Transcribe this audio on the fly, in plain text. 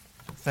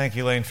Thank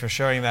you, Lane, for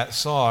sharing that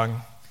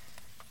song.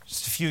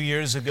 Just a few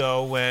years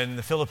ago, when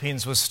the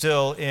Philippines was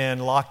still in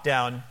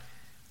lockdown,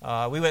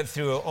 we went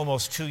through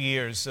almost 2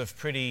 years of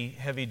pretty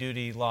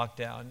heavy-duty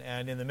lockdown.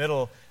 And in the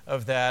middle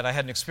of that, I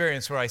had an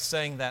experience where I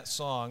sang that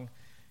song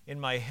in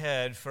my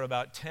head for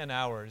about 10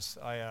 hours.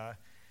 I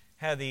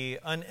had the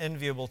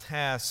unenviable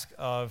task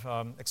of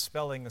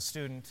expelling a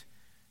student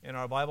in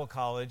our Bible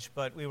college,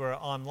 but we were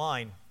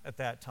online at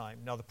that time.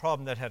 Now, the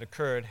problem that had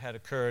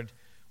occurred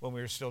when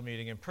we were still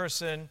meeting in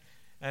person,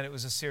 and it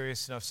was a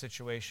serious enough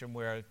situation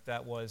where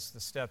that was the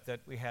step that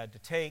we had to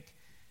take.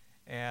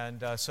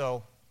 And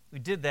so we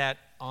did that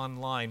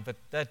online, but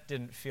that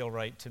didn't feel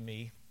right to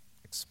me,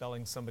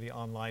 expelling somebody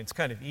online. It's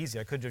kind of easy.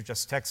 I could have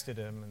just texted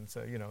him and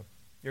said,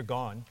 you're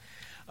gone.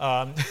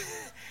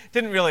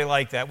 Didn't really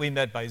like that. We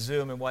met by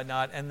Zoom and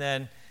whatnot. And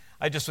then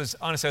I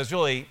was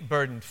really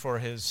burdened for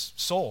his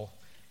soul.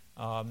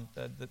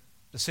 The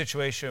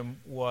situation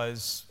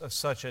was of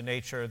such a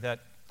nature that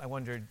I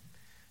wondered,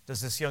 does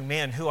this young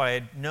man who I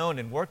had known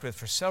and worked with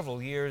for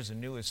several years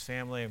and knew his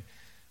family, I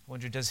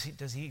wondered, does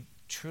he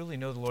truly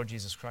know the Lord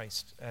Jesus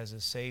Christ as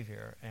his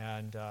Savior?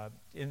 And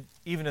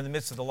even in the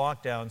midst of the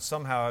lockdown,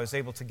 somehow I was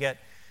able to get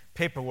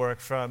paperwork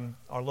from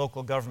our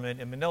local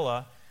government in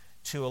Manila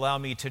to allow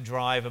me to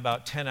drive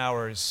about 10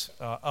 hours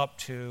up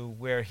to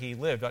where he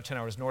lived, about 10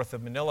 hours north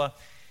of Manila.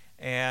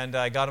 And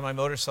I got on my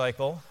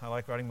motorcycle. I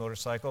like riding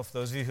motorcycle. For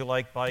those of you who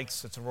like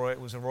bikes, it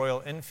was a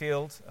Royal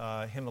Enfield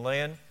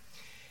Himalayan.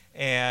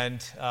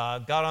 And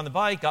got on the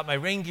bike, got my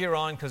rain gear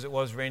on because it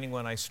was raining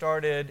when I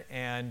started,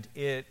 and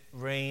it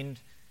rained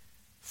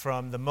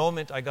from the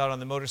moment I got on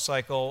the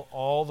motorcycle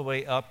all the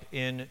way up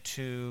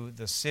into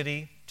the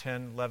city,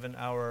 10,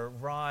 11-hour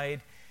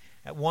ride.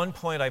 At one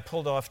point, I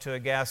pulled off to a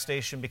gas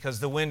station because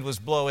the wind was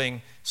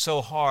blowing so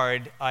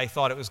hard, I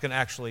thought it was going to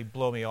actually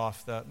blow me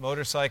off the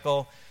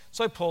motorcycle.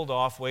 So I pulled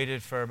off,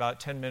 waited for about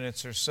 10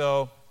 minutes or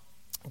so,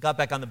 got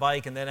back on the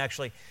bike, and then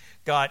actually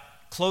got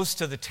close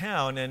to the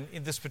town. And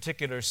in this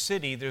particular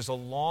city, there's a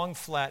long,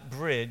 flat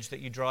bridge that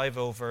you drive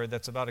over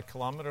that's about 1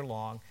 kilometer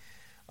long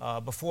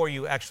before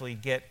you actually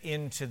get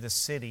into the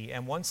city.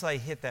 And once I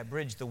hit that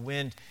bridge, the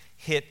wind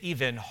hit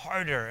even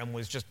harder and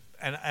was just,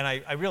 and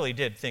I really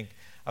did think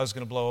I was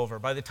going to blow over.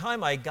 By the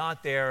time I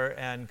got there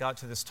and got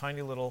to this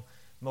tiny little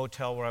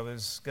motel where I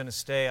was going to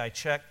stay, I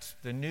checked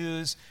the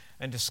news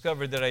and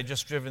discovered that I'd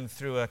just driven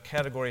through a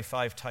Category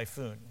 5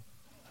 typhoon.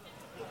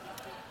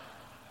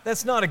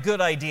 That's not a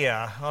good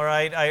idea, all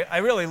right? I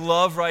really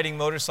love riding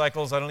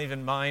motorcycles. I don't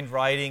even mind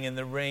riding in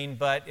the rain.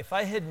 But if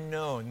I had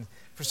known,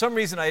 for some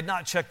reason I had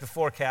not checked the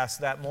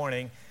forecast that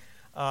morning.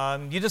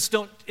 You just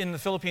don't, in the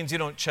Philippines, you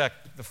don't check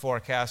the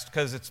forecast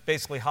because it's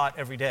basically hot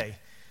every day.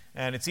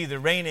 And it's either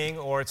raining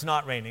or it's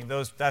not raining.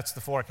 That's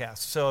the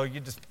forecast. So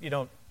you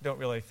don't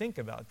really think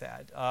about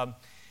that.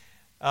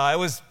 It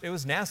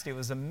was nasty. It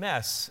was a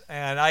mess.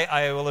 And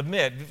I will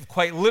admit,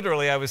 quite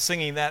literally, I was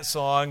singing that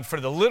song for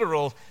the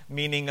literal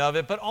meaning of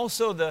it, but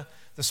also the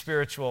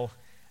spiritual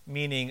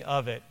meaning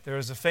of it. There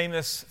was a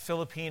famous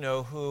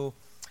Filipino who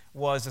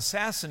was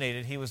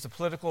assassinated. He was the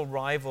political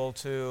rival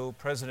to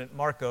President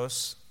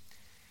Marcos,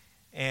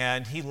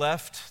 and he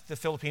left the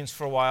Philippines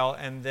for a while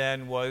and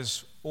then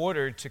was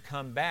ordered to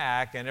come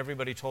back, and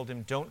everybody told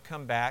him, don't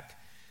come back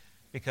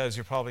because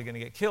you're probably going to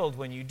get killed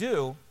when you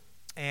do.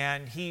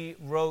 And he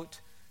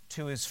wrote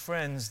to his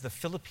friends, the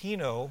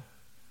Filipino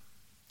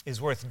is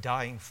worth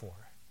dying for.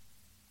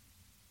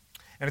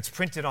 And it's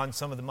printed on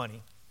some of the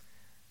money.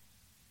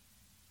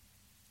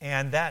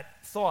 And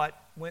that thought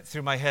went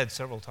through my head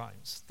several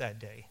times that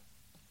day.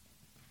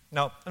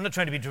 Now, I'm not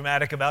trying to be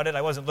dramatic about it.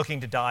 I wasn't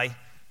looking to die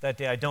that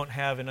day. I don't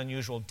have an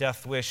unusual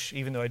death wish,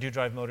 even though I do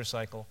drive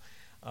motorcycle.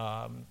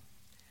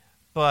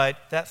 But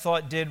that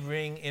thought did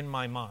ring in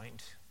my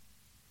mind.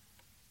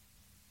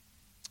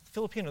 The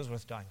Filipino is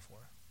worth dying for.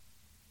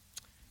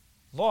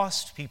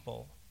 Lost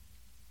people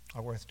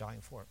are worth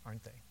dying for,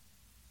 aren't they?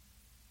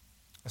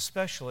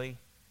 Especially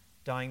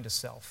dying to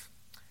self.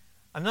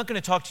 I'm not going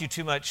to talk to you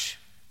too much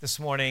this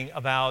morning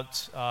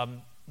about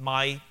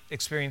my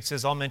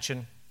experiences. I'll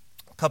mention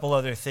a couple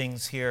other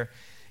things here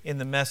in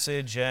the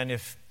message, and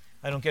if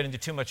I don't get into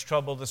too much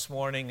trouble this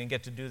morning and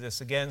get to do this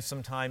again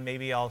sometime,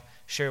 maybe I'll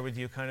share with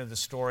you kind of the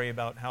story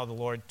about how the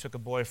Lord took a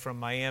boy from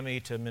Miami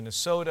to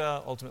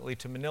Minnesota, ultimately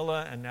to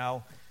Manila, and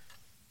now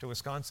to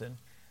Wisconsin.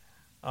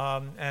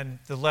 And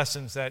the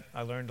lessons that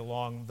I learned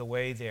along the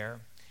way there.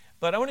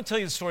 But I want to tell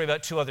you the story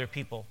about two other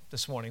people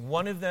this morning.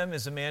 One of them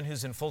is a man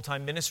who's in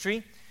full-time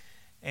ministry,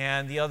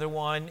 and the other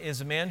one is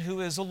a man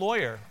who is a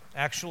lawyer,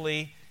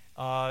 actually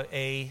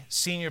a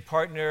senior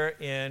partner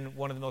in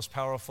one of the most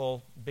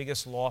powerful,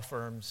 biggest law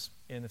firms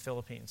in the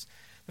Philippines.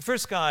 The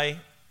first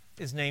guy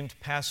is named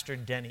Pastor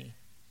Denny.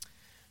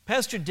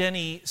 Pastor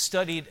Denny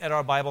studied at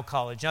our Bible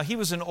college. Now, he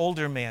was an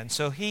older man,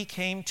 so he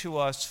came to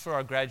us for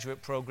our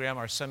graduate program,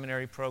 our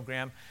seminary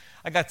program.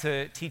 I got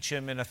to teach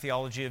him in a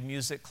theology of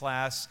music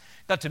class,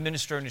 got to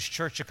minister in his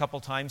church a couple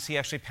times. He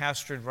actually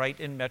pastored right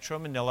in Metro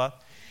Manila.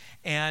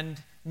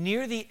 And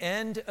near the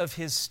end of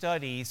his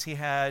studies, he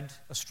had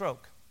a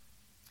stroke.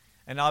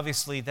 And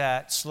obviously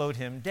that slowed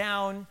him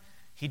down.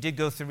 He did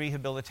go through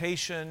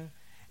rehabilitation,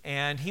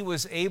 and he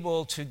was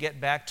able to get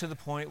back to the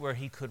point where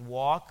he could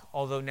walk,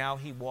 although now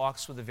he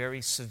walks with a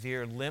very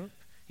severe limp.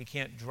 He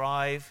can't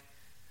drive,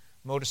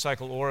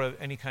 motorcycle or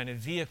any kind of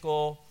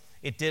vehicle.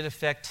 It did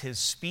affect his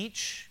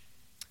speech.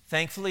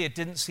 Thankfully, it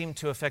didn't seem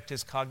to affect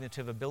his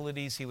cognitive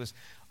abilities. He was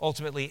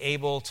ultimately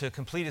able to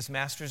complete his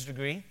master's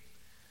degree,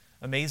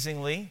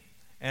 amazingly,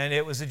 and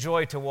it was a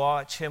joy to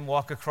watch him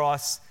walk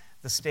across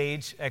the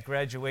stage at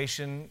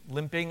graduation,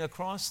 limping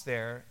across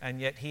there,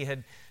 and yet he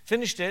had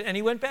finished it, and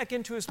he went back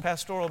into his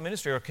pastoral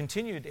ministry, or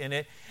continued in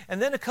it,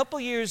 and then a couple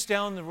years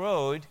down the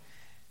road,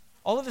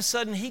 all of a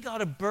sudden, he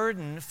got a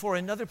burden for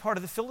another part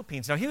of the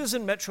Philippines. Now, he was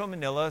in Metro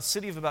Manila, a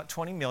city of about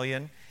 20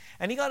 million,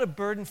 and he got a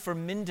burden for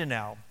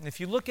Mindanao. And if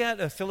you look at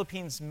a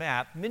Philippines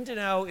map,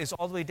 Mindanao is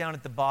all the way down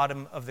at the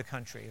bottom of the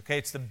country, okay?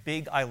 It's the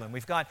big island.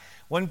 We've got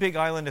one big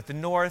island at the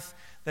north,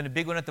 then a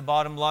big one at the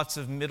bottom, lots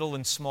of middle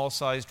and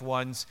small-sized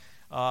ones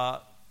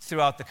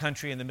throughout the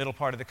country, in the middle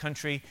part of the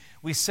country.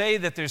 We say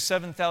that there's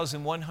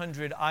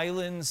 7,100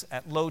 islands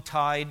at low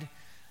tide,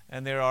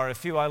 and there are a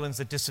few islands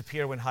that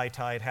disappear when high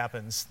tide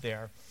happens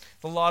there.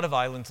 A lot of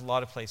islands, a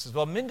lot of places.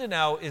 Well,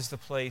 Mindanao is the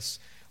place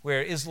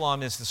where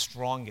Islam is the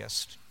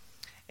strongest,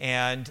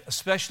 and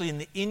especially in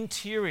the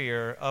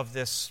interior of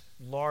this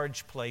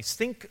large place.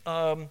 Think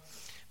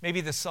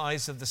maybe the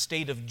size of the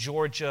state of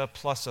Georgia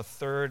plus a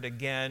third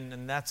again,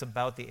 and that's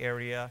about the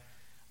area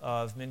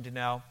of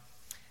Mindanao.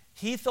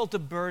 He felt a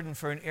burden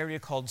for an area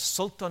called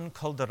Sultan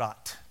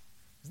Kudarat.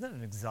 Isn't that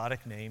an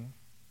exotic name?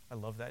 I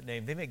love that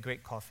name. They make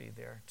great coffee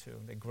there, too.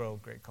 They grow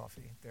great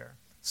coffee there.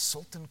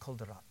 Sultan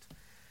Kudarat.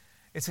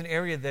 It's an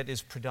area that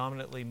is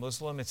predominantly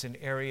Muslim. It's an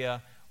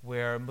area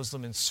where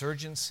Muslim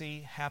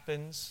insurgency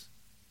happens.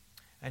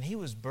 And he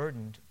was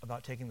burdened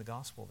about taking the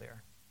gospel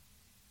there.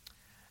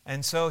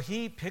 And so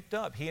he picked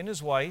up, he and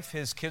his wife,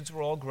 his kids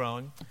were all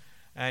grown,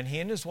 and he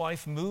and his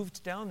wife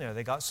moved down there.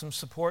 They got some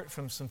support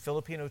from some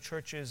Filipino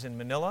churches in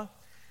Manila,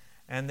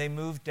 and they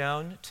moved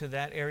down to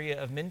that area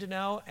of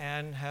Mindanao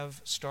and have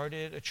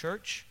started a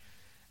church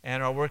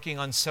and are working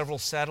on several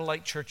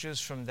satellite churches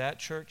from that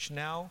church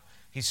now.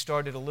 He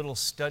started a little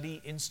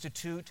study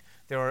institute.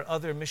 There are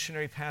other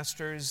missionary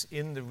pastors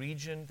in the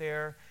region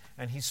there,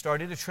 and he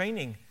started a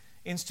training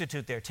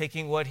institute there,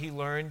 taking what he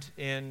learned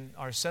in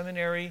our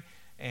seminary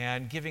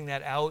and giving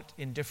that out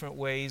in different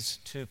ways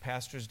to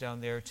pastors down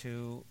there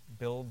to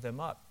build them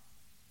up.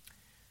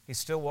 He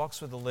still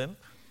walks with a limp,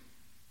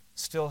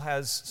 still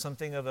has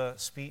something of a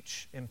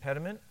speech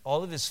impediment.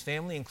 All of his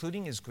family,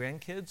 including his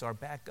grandkids, are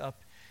back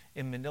up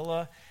in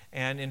Manila.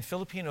 And in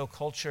Filipino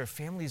culture,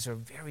 families are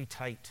very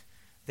tight.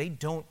 They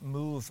don't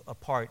move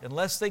apart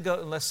unless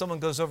someone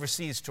goes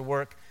overseas to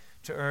work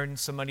to earn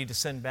some money to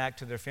send back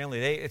to their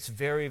family. It's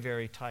very,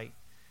 very tight.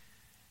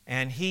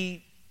 And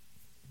he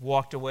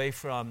walked away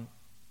from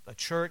a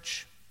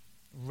church,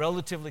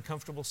 relatively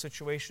comfortable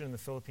situation in the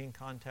Philippine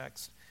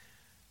context,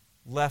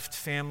 left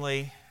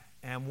family,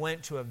 and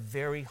went to a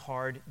very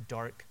hard,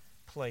 dark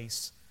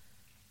place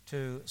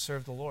to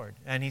serve the Lord.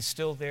 And he's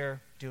still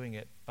there doing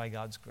it by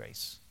God's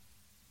grace.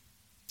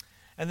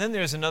 And then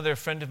there's another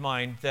friend of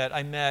mine that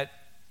I met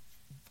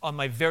on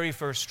my very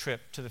first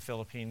trip to the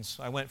Philippines.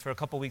 I went for a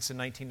couple weeks in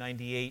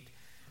 1998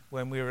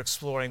 when we were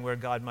exploring where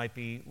God might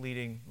be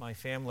leading my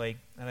family.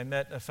 And I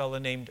met a fellow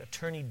named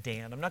Attorney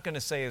Dan. I'm not going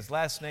to say his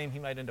last name. He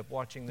might end up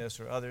watching this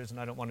or others, and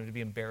I don't want him to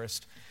be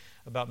embarrassed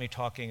about me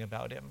talking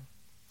about him.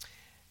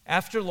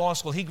 After law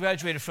school, he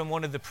graduated from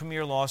one of the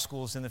premier law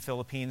schools in the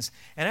Philippines.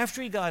 And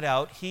after he got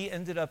out, he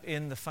ended up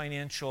in the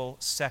financial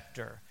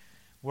sector,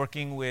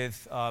 working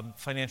with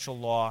financial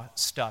law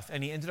stuff.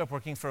 And he ended up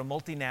working for a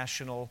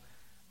multinational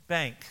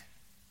bank.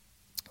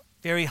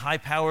 Very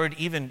high-powered,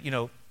 even,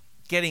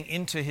 getting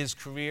into his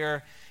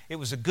career. It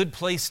was a good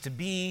place to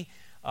be.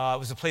 It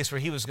was a place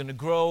where he was going to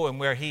grow and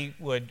where he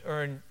would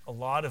earn a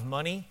lot of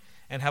money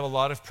and have a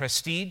lot of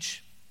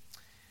prestige.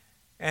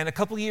 And a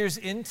couple years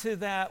into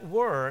that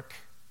work,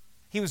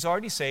 he was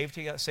already saved.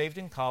 He got saved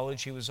in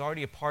college. He was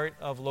already a part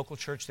of a local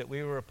church that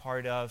we were a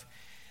part of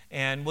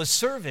and was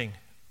serving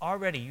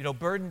already,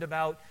 burdened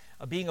about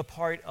being a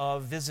part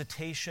of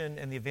visitation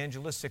and the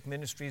evangelistic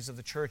ministries of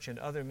the church and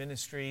other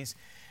ministries.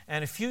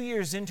 And a few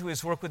years into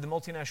his work with the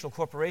multinational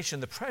corporation,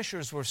 the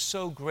pressures were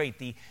so great,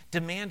 the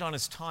demand on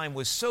his time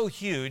was so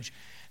huge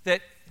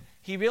that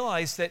he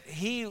realized that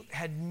he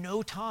had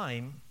no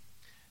time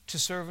to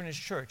serve in his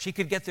church. He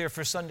could get there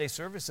for Sunday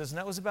services, and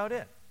that was about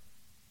it.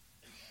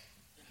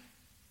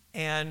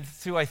 And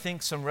through, I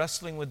think, some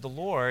wrestling with the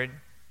Lord,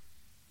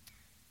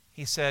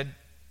 he said,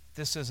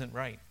 this isn't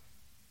right.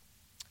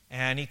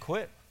 And he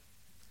quit.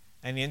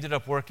 And he ended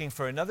up working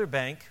for another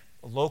bank,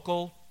 a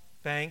local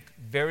bank,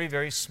 very,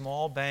 very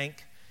small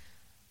bank.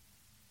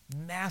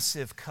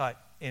 Massive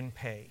cut in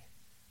pay,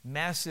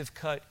 massive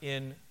cut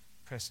in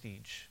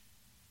prestige.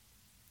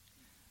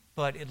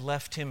 But it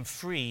left him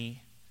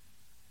free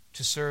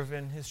to serve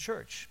in his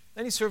church.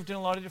 And he served in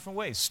a lot of different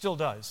ways, still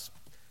does.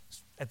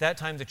 At that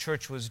time, the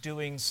church was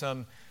doing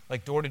some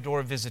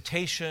door-to-door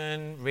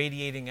visitation,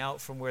 radiating out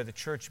from where the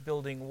church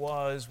building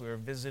was. We were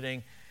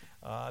visiting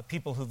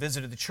people who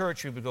visited the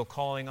church. We would go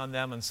calling on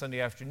them on Sunday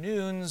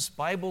afternoons,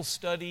 Bible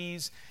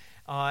studies.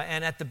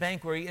 And at the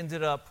bank where he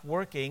ended up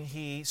working,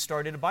 he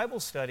started a Bible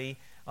study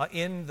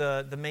in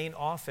the main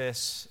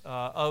office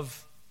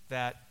of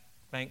that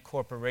bank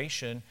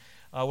corporation,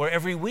 where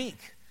every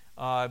week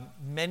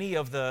many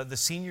of the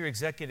senior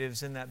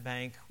executives in that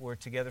bank were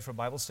together for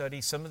Bible study.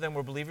 Some of them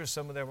were believers,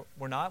 some of them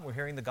were not. We're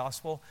hearing the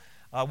gospel.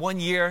 One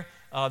year,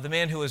 the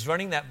man who was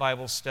running that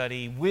Bible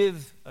study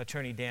with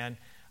Attorney Dan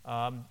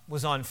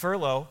was on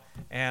furlough,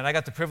 and I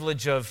got the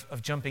privilege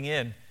of jumping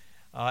in.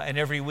 And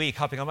every week,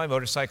 hopping on my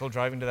motorcycle,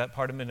 driving to that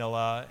part of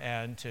Manila,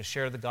 and to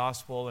share the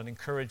gospel and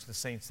encourage the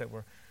saints that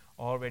were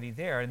already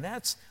there. And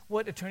that's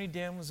what Attorney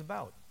Dan was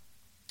about.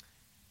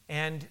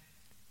 And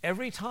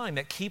every time,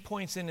 at key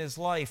points in his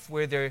life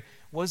where there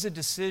was a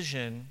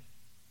decision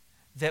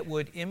that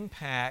would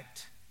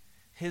impact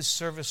his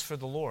service for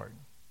the Lord,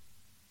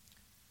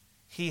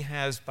 he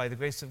has, by the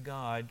grace of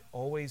God,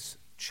 always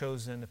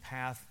chosen a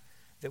path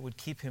that would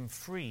keep him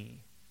free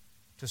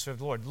to serve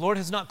the Lord. The Lord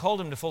has not called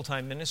him to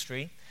full-time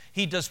ministry.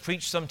 He does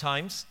preach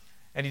sometimes,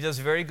 and he does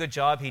a very good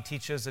job. He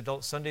teaches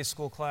adult Sunday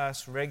school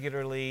class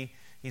regularly.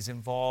 He's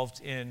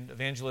involved in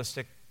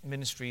evangelistic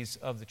ministries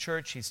of the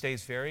church. He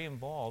stays very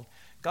involved.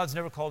 God's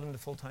never called him to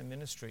full-time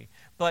ministry.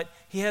 But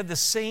he has the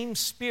same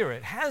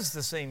spirit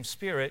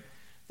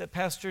that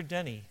Pastor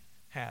Denny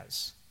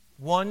has.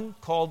 One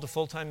called to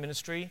full-time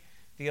ministry,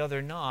 the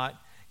other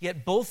not.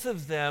 Yet both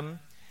of them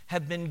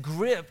have been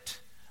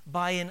gripped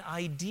by an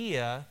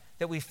idea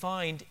that we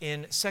find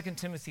in 2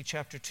 Timothy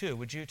chapter 2.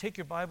 Would you take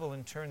your Bible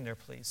and turn there,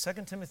 please?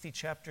 2 Timothy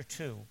chapter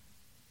 2.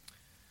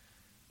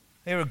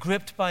 They were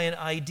gripped by an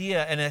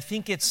idea, and I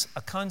think it's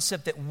a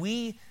concept that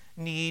we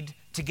need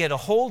to get a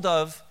hold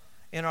of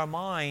in our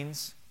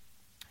minds,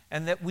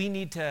 and that we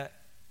need to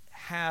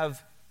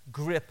have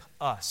grip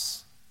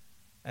us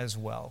as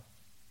well.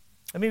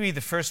 Let me read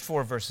the first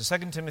 4 verses.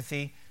 2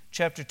 Timothy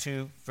chapter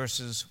 2,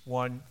 verses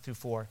 1 through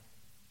 4.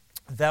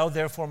 Thou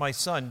therefore, my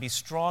son, be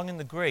strong in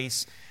the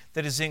grace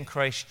that is in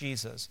Christ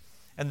Jesus.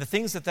 And the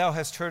things that thou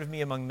hast heard of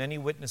me among many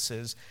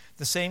witnesses,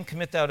 the same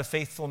commit thou to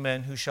faithful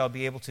men who shall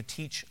be able to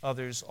teach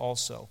others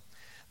also.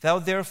 Thou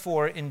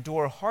therefore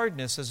endure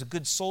hardness as a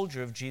good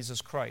soldier of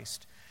Jesus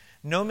Christ.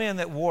 No man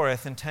that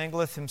warreth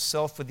entangleth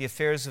himself with the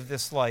affairs of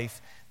this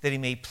life, that he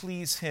may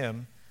please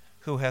him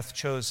who hath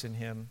chosen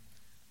him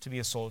to be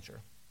a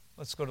soldier.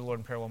 Let's go to the Lord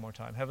in prayer one more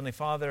time. Heavenly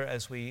Father,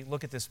 as we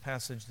look at this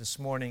passage this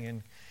morning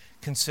and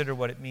consider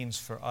what it means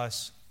for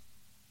us,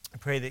 I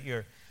pray that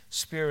your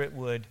Spirit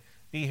would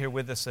be here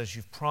with us as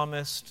you've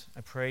promised.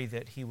 I pray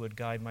that he would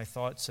guide my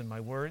thoughts and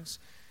my words.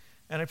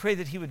 And I pray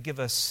that he would give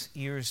us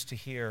ears to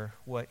hear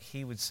what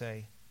he would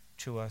say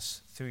to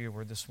us through your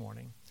word this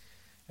morning.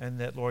 And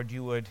that, Lord,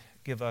 you would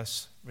give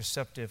us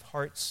receptive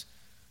hearts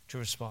to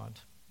respond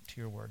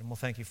to your word. And we'll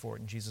thank you for it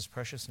in Jesus'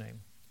 precious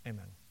name.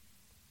 Amen.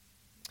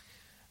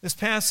 This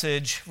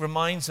passage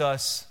reminds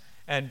us,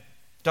 and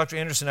Dr.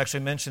 Anderson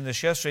actually mentioned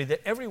this yesterday,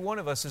 that every one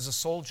of us is a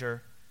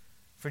soldier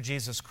for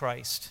Jesus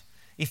Christ.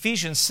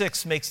 Ephesians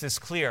 6 makes this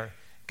clear.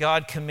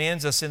 God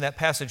commands us in that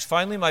passage,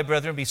 finally, my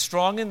brethren, be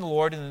strong in the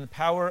Lord and in the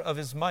power of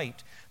his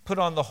might. Put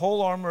on the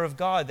whole armor of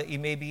God, that ye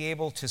may be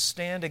able to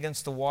stand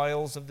against the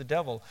wiles of the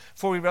devil.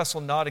 For we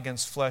wrestle not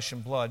against flesh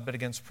and blood, but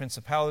against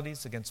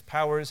principalities, against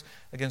powers,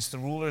 against the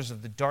rulers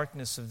of the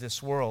darkness of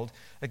this world,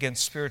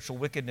 against spiritual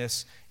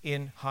wickedness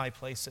in high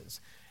places.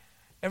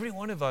 Every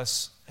one of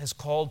us has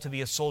called to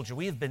be a soldier.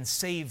 We have been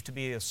saved to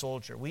be a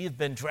soldier. We have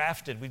been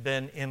drafted. We've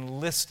been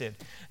enlisted.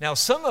 Now,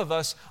 some of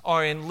us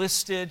are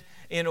enlisted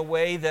in a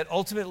way that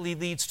ultimately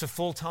leads to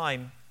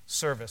full-time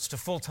service, to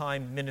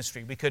full-time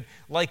ministry. We could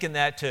liken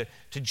that to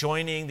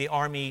joining the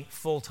Army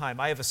full-time.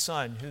 I have a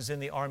son who's in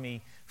the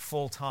Army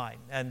full-time,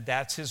 and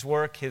that's his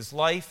work, his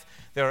life.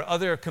 There are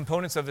other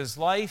components of his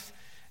life.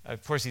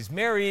 Of course, he's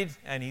married,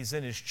 and he's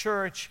in his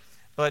church,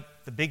 but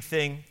the big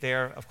thing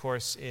there, of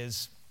course,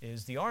 is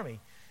the Army.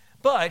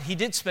 But he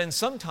did spend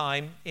some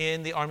time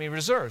in the Army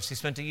Reserves. He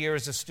spent a year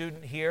as a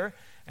student here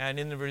and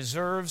in the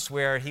reserves,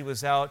 where he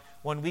was out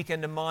one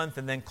weekend a month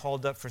and then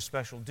called up for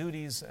special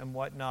duties and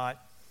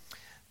whatnot.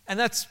 And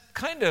that's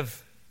kind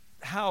of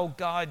how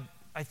God,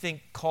 I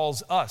think,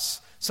 calls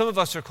us. Some of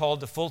us are called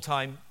to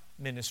full-time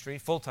ministry,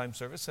 full-time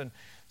service, and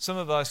some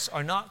of us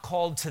are not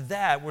called to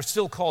that. We're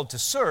still called to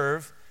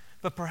serve,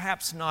 but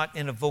perhaps not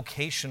in a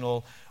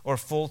vocational or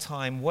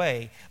full-time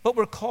way. But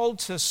we're called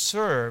to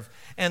serve.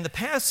 And the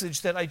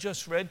passage that I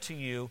just read to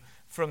you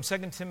from 2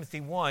 Timothy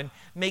 1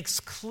 makes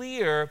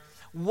clear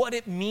what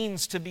it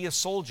means to be a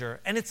soldier.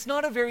 And it's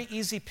not a very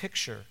easy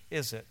picture,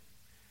 is it?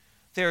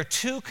 There are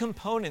two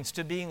components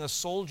to being a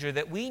soldier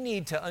that we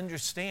need to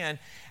understand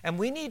and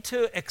we need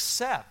to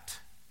accept,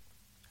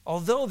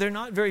 although they're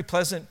not very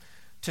pleasant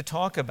to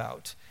talk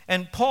about.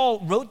 And Paul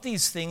wrote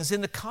these things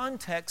in the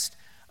context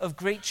of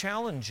great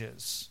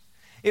challenges.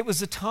 It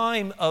was a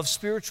time of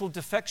spiritual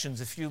defections.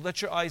 If you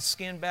let your eyes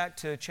scan back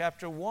to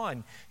chapter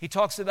 1, he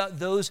talks about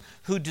those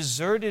who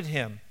deserted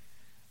him,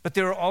 but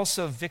there are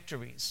also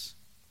victories.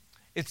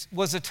 It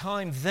was a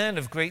time then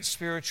of great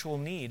spiritual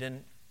need,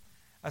 and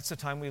that's the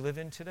time we live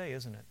in today,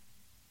 isn't it?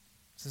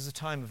 This is a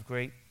time of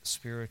great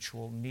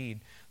spiritual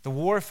need. The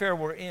warfare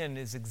we're in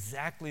is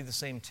exactly the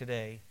same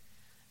today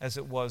as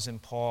it was in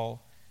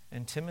Paul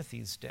and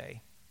Timothy's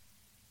day.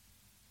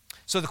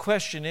 So the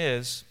question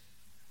is,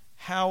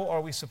 how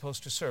are we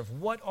supposed to serve?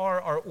 What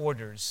are our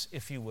orders,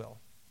 if you will?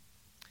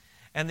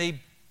 And they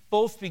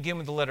both begin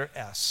with the letter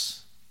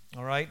S.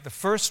 All right? The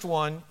first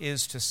one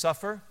is to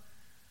suffer,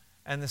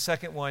 and the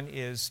second one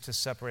is to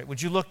separate.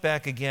 Would you look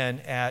back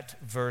again at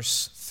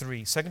verse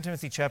 3? 2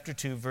 Timothy chapter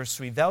 2, verse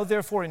 3. Thou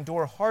therefore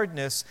endure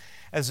hardness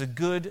as a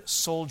good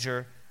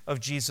soldier of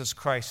Jesus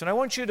Christ. And I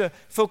want you to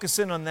focus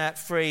in on that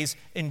phrase,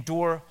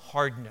 endure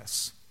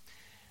hardness.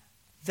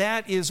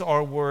 That is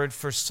our word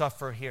for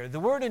suffer here. The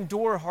word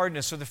endure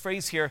hardness, or the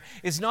phrase here,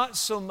 is not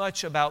so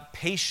much about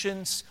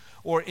patience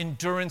or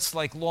endurance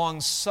like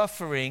long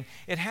suffering.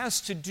 It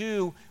has to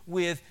do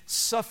with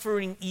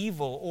suffering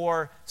evil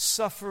or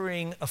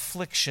suffering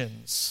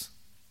afflictions.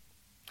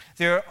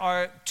 There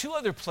are two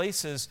other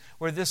places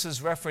where this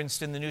is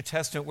referenced in the New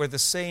Testament where the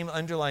same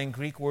underlying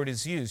Greek word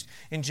is used.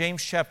 In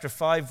James chapter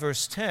 5,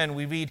 verse 10,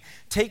 we read,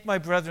 Take my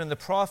brethren the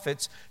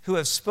prophets who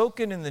have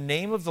spoken in the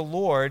name of the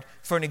Lord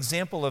for an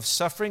example of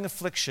suffering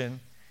affliction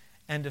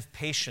and of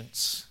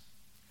patience.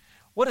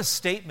 What a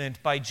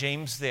statement by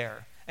James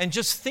there. And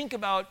just think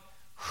about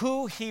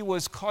who he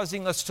was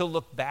causing us to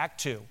look back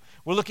to.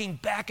 We're looking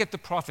back at the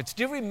prophets.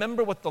 Do you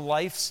remember what the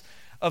lives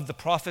of the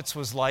prophets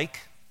was like?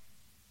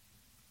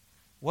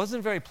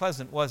 Wasn't very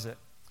pleasant, was it?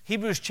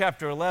 Hebrews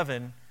chapter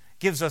 11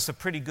 gives us a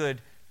pretty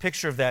good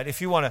picture of that.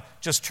 If you want to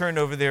just turn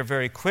over there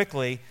very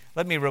quickly,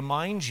 let me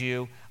remind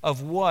you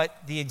of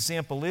what the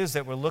example is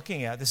that we're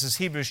looking at. This is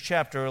Hebrews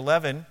chapter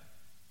 11,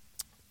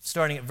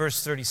 starting at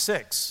verse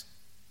 36.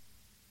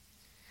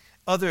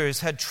 Others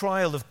had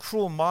trial of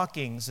cruel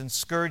mockings and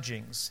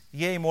scourgings,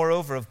 yea,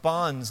 moreover, of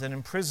bonds and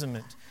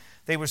imprisonment.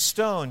 They were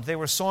stoned, they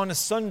were sawn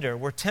asunder,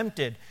 were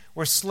tempted,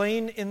 were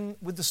slain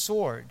with the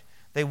sword.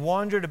 They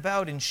wandered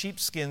about in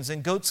sheepskins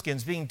and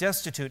goatskins, being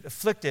destitute,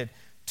 afflicted,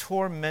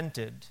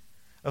 tormented,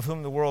 of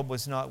whom the world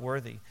was not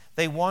worthy.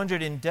 They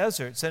wandered in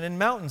deserts and in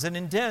mountains and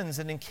in dens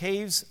and in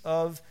caves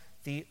of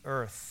the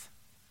earth.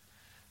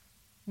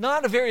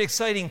 Not a very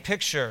exciting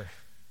picture,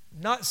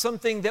 not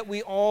something that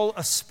we all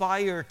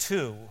aspire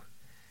to.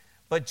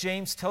 But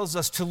James tells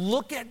us to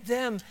look at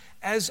them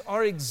as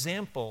our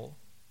example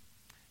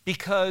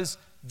because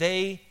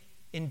they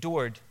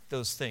endured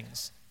those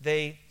things.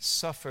 They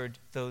suffered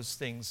those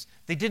things.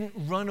 They didn't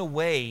run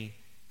away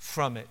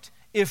from it.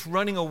 If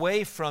running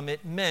away from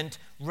it meant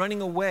running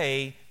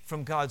away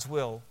from God's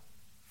will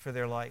for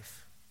their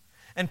life.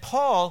 And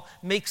Paul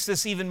makes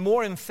this even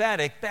more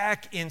emphatic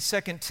back in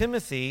 2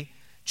 Timothy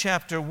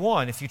chapter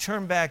 1. If you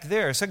turn back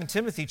there, 2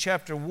 Timothy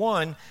chapter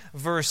 1,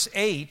 verse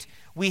 8,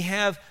 we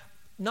have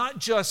not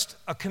just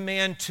a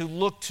command to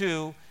look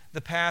to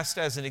the past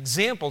as an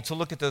example, to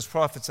look at those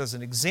prophets as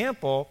an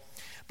example,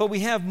 but we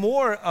have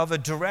more of a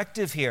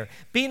directive here.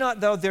 Be not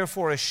thou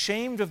therefore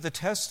ashamed of the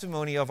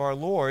testimony of our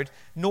Lord,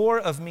 nor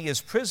of me as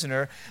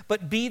prisoner,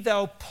 but be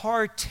thou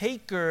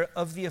partaker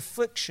of the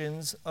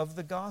afflictions of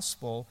the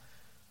gospel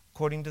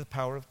according to the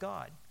power of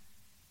God.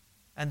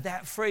 And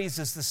that phrase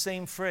is the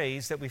same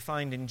phrase that we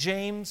find in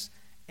James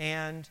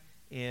and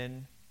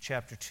in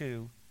chapter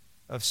 2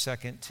 of 2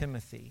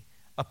 Timothy.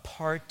 A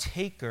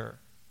partaker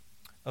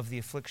of the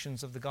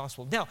afflictions of the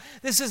gospel. Now,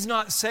 this is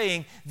not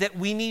saying that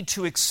we need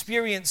to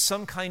experience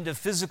some kind of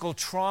physical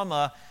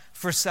trauma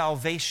for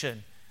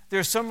salvation. There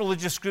are some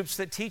religious groups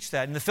that teach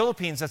that. In the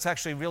Philippines, that's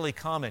actually really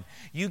common.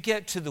 You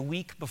get to the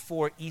week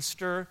before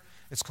Easter,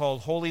 it's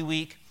called Holy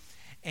Week,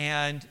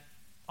 and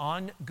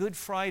on Good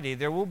Friday,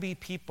 there will be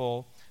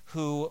people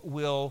who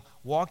will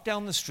walk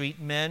down the street,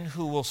 men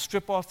who will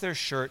strip off their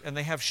shirt, and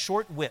they have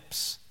short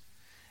whips,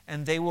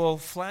 and they will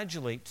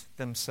flagellate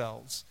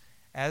themselves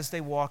as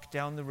they walk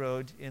down the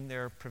road in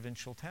their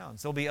provincial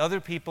towns. There'll be other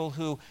people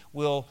who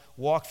will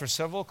walk for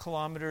several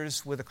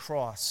kilometers with a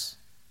cross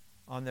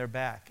on their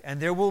back. And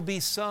there will be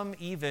some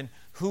even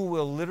who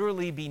will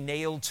literally be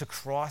nailed to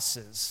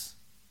crosses,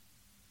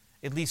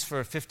 at least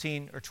for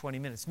 15 or 20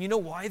 minutes. And you know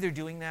why they're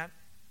doing that?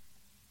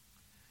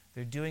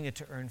 They're doing it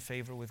to earn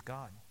favor with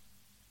God.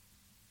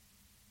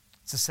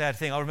 It's a sad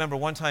thing. I'll remember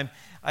one time,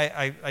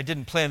 I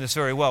didn't plan this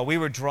very well. We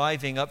were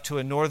driving up to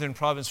a northern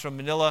province from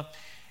Manila,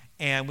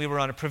 and we were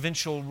on a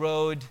provincial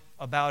road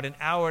about an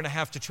hour and a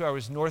half to 2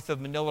 hours north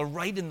of Manila,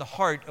 right in the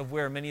heart of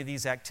where many of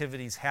these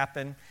activities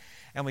happen.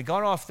 And we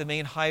got off the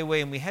main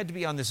highway, and we had to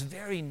be on this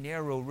very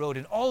narrow road.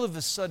 And all of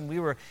a sudden, we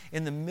were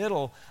in the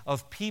middle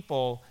of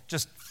people,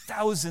 just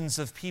thousands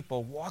of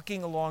people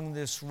walking along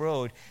this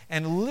road.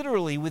 And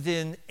literally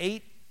within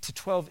 8 to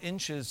 12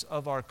 inches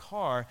of our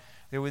car,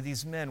 there were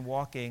these men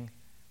walking,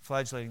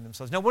 flagellating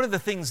themselves. Now, one of the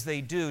things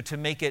they do to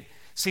make it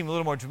seem a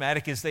little more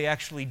dramatic is they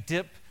actually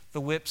dip the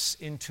whips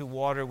into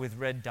water with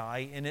red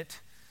dye in it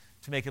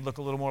to make it look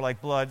a little more like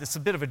blood. It's a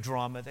bit of a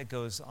drama that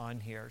goes on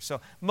here. So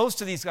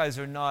most of these guys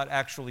are not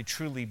actually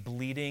truly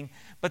bleeding,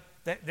 but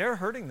they're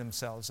hurting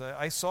themselves.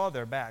 I saw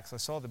their backs. I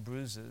saw the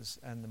bruises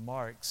and the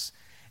marks.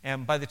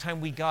 And by the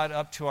time we got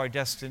up to our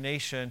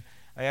destination,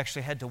 I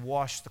actually had to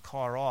wash the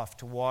car off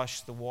to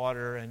wash the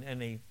water and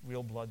any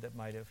real blood that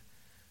might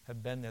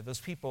have been there. Those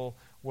people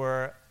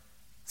were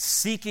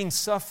seeking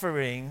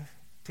suffering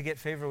to get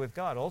favor with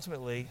God,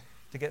 ultimately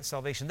to get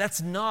salvation.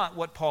 That's not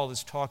what Paul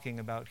is talking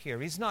about here.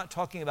 He's not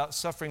talking about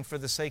suffering for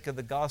the sake of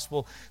the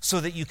gospel so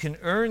that you can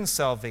earn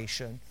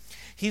salvation.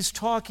 He's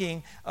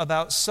talking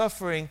about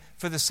suffering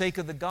for the sake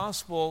of the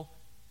gospel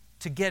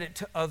to get it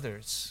to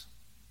others,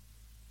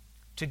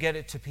 to get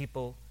it to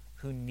people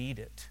who need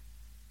it.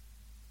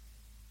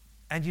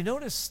 And you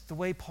notice the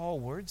way Paul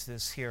words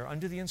this here,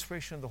 under the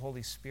inspiration of the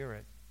Holy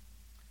Spirit.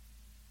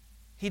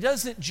 He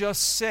doesn't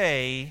just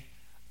say,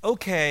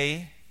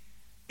 okay,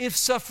 if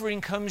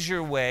suffering comes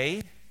your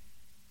way,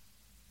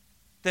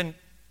 then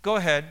go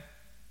ahead.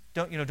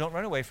 Don't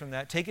run away from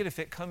that. Take it if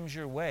it comes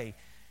your way.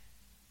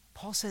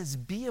 Paul says,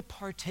 be a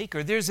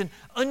partaker. There's an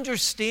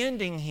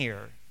understanding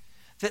here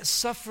that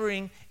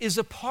suffering is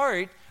a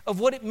part of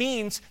what it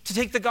means to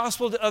take the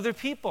gospel to other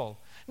people.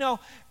 Now,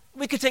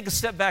 we could take a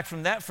step back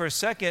from that for a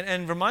second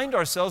and remind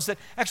ourselves that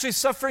actually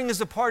suffering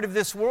is a part of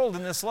this world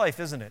and this life,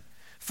 isn't it?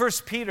 1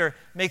 Peter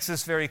makes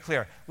this very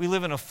clear. We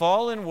live in a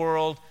fallen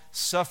world.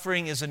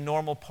 Suffering is a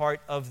normal part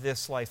of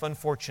this life,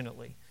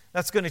 unfortunately.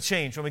 That's going to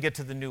change when we get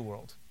to the new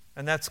world,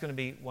 and that's going to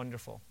be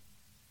wonderful.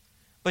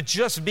 But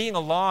just being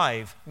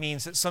alive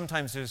means that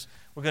sometimes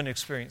we're going to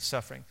experience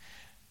suffering.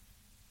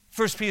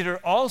 1 Peter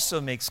also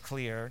makes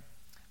clear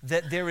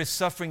that there is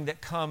suffering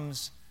that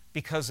comes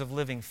because of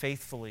living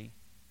faithfully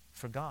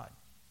for God.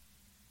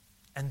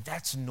 And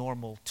that's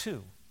normal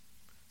too.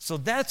 So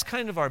that's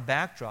kind of our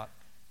backdrop.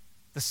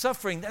 The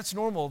suffering, that's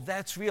normal,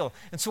 that's real.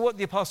 And so what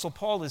the Apostle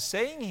Paul is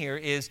saying here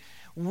is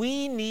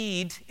we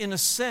need, in a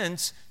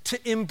sense,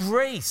 to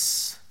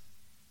embrace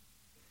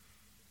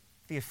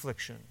the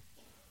affliction.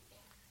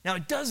 Now,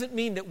 it doesn't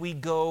mean that we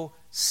go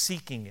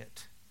seeking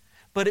it.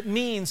 But it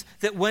means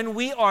that when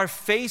we are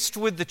faced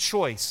with the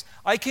choice,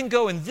 I can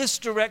go in this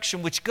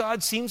direction, which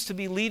God seems to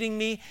be leading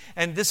me,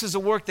 and this is a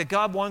work that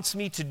God wants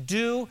me to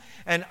do,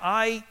 and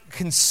I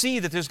can see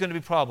that there's going to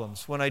be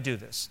problems when I do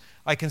this.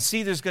 I can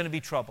see there's going to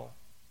be trouble.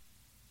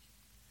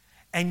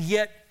 And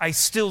yet, I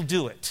still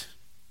do it.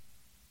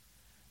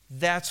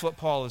 That's what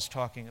Paul is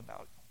talking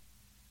about.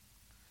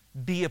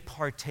 Be a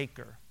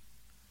partaker.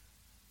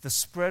 The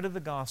spread of the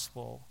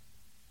gospel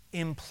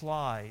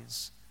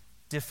implies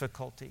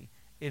difficulty.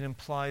 It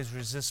implies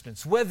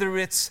resistance. Whether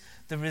it's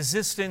the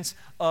resistance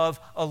of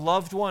a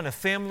loved one, a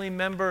family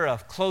member, a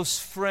close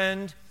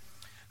friend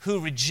who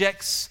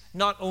rejects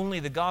not only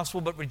the gospel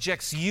but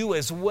rejects you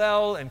as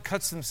well and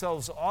cuts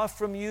themselves off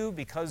from you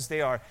because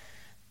they're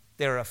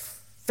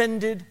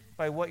offended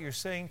by what you're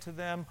saying to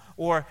them,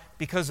 or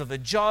because of a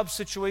job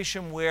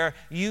situation where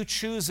you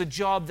choose a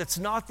job that's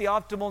not the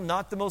optimal,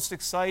 not the most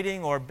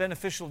exciting or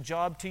beneficial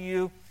job to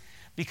you,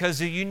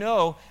 because you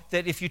know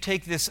that if you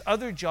take this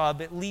other job,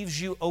 it leaves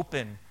you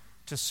open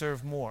to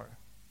serve more.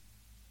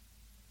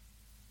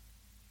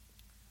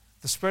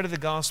 The spread of the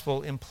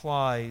gospel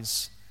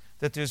implies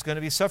that there's going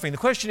to be suffering. The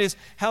question is,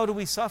 how do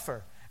we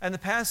suffer? And the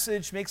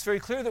passage makes very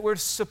clear that we're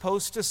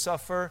supposed to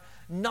suffer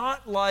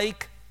not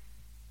like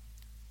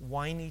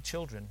whiny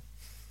children,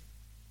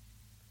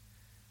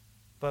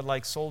 but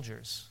like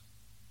soldiers.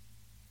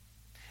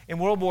 In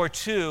World War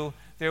II,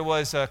 there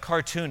was a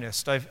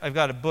cartoonist. I've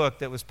got a book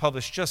that was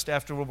published just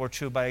after World War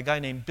II by a guy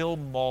named Bill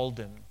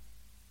Mauldin.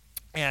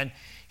 And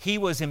he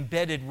was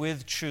embedded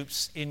with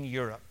troops in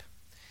Europe.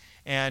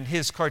 And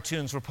his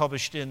cartoons were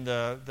published in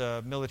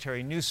the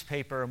military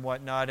newspaper and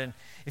whatnot. And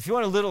if you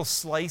want a little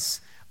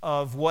slice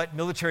of what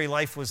military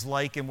life was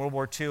like in World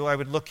War II, I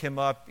would look him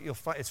up. You'll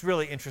find, it's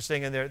really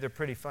interesting, and they're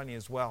pretty funny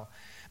as well.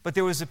 But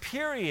there was a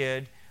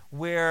period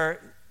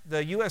where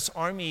the U.S.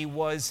 Army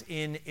was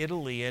in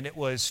Italy, and it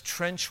was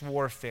trench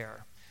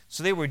warfare.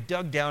 So they were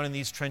dug down in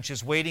these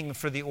trenches, waiting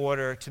for the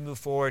order to move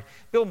forward.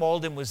 Bill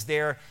Mauldin was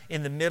there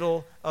in the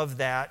middle of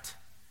that,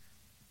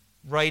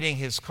 writing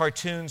his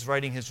cartoons,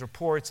 writing his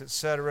reports,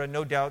 etc.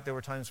 No doubt there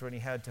were times when he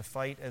had to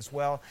fight as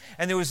well.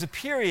 And there was a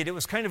period, it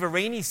was kind of a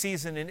rainy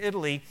season in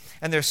Italy,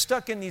 and they're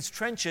stuck in these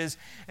trenches,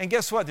 and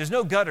guess what? There's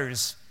no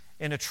gutters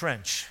in a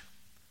trench.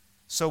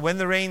 So when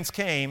the rains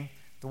came,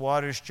 the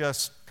waters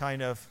just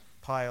kind of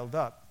piled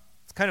up.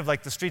 It's kind of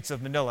like the streets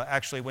of Manila,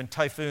 actually, when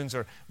typhoons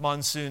or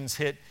monsoons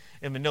hit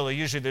in Manila.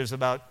 Usually there's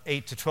about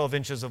 8 to 12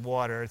 inches of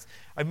water.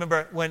 I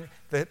remember when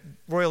the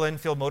Royal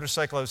Enfield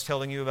motorcycle I was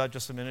telling you about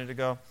just a minute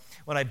ago,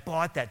 when I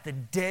bought that, the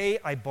day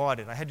I bought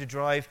it, I had to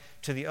drive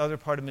to the other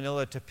part of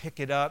Manila to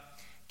pick it up.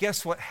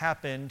 Guess what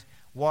happened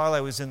while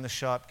I was in the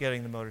shop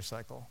getting the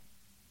motorcycle?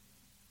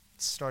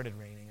 It started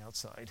raining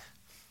outside.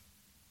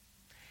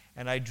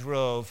 And I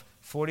drove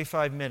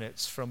 45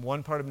 minutes from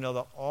one part of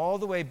Manila all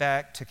the way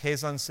back to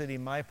Quezon City,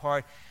 my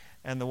part,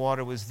 and the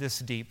water was this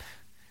deep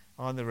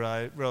on the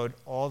road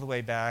all the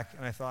way back.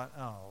 And I thought,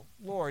 oh,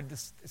 Lord,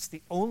 it's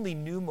the only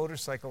new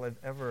motorcycle I've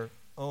ever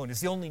owned.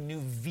 It's the only new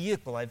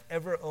vehicle I've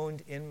ever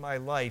owned in my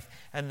life.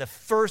 And the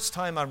first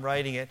time I'm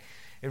riding it,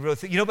 rode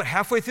through, but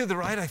halfway through the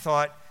ride, I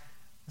thought,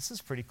 this is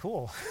pretty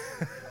cool.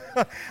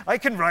 I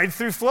can ride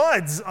through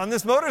floods on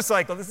this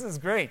motorcycle. This is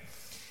great.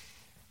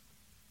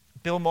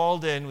 Bill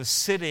Malden was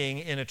sitting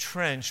in a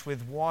trench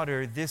with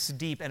water this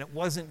deep, and it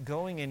wasn't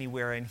going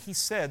anywhere. And he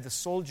said the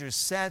soldiers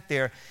sat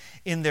there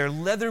in their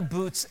leather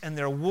boots and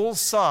their wool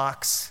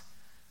socks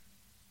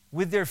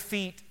with their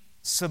feet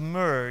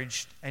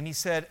submerged. And he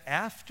said,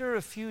 after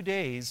a few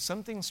days,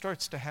 something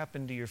starts to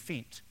happen to your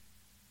feet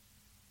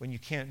when you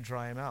can't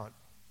dry them out,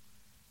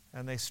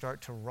 and they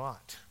start to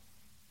rot.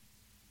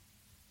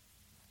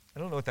 I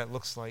don't know what that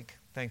looks like,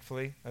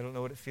 thankfully. I don't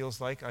know what it feels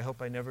like. I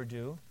hope I never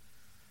do.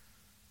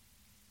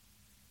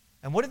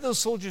 And what did those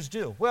soldiers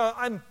do? Well,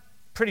 I'm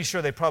pretty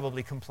sure they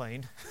probably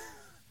complained.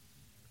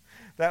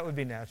 That would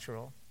be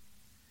natural.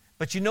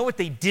 But you know what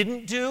they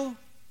didn't do?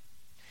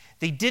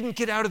 They didn't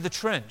get out of the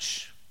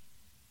trench.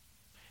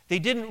 They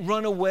didn't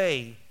run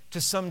away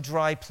to some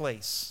dry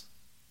place.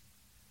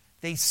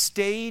 They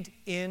stayed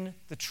in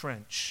the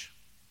trench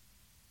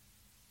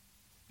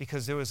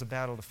because there was a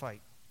battle to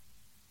fight.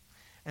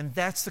 And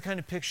that's the kind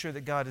of picture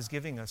that God is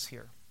giving us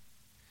here.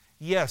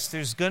 Yes,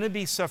 there's going to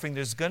be suffering.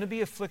 There's going to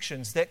be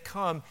afflictions that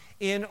come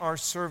in our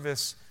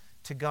service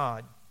to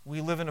God.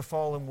 We live in a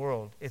fallen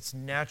world. It's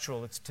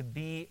natural. It's to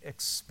be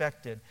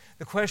expected.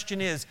 The question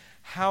is,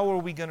 how are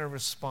we going to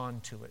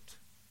respond to it?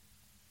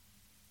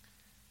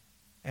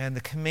 And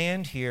the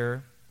command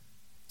here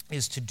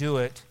is to do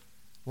it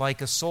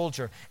like a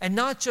soldier. And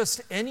not just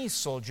any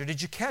soldier.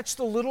 Did you catch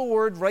the little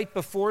word right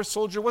before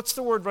soldier? What's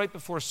the word right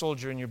before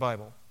soldier in your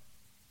Bible?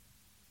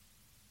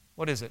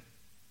 What is it?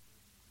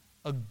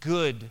 A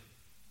good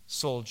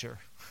soldier.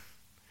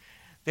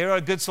 There are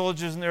good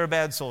soldiers and there are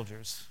bad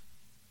soldiers.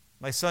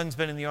 My son's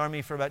been in the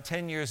Army for about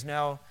 10 years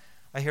now.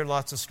 I hear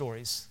lots of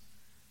stories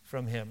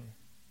from him.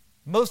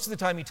 Most of the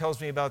time he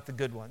tells me about the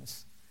good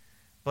ones,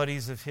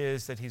 buddies of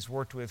his that he's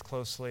worked with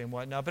closely and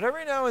whatnot. But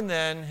every now and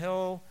then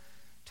he'll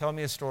tell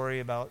me a story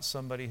about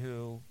somebody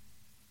who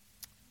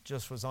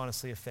just was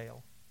honestly a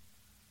fail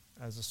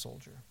as a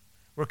soldier.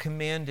 We're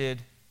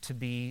commanded to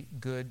be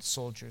good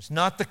soldiers,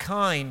 not the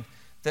kind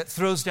that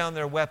throws down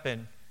their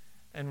weapon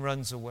and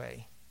runs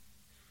away,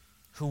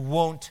 who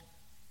won't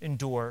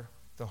endure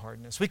the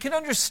hardness. We can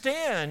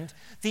understand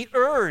the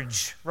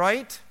urge,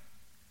 right?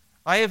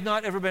 I have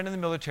not ever been in the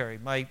military.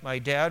 My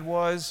dad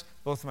was,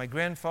 both of my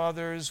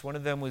grandfathers. One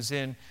of them was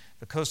in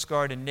the Coast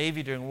Guard and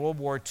Navy during World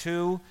War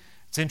II.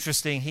 It's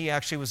interesting, he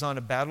actually was on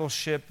a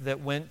battleship that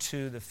went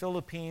to the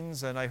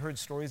Philippines, and I heard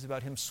stories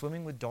about him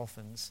swimming with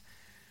dolphins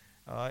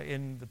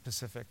in the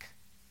Pacific.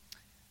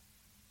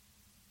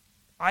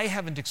 I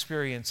haven't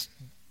experienced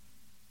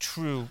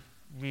true,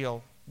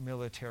 real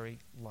military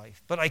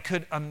life, but I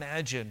could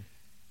imagine,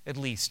 at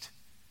least,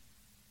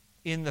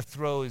 in the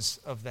throes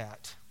of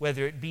that,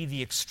 whether it be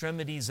the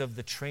extremities of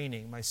the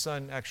training. My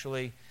son,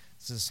 actually,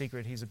 this is a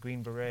secret, he's a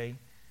Green Beret,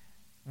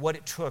 what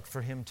it took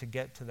for him to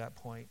get to that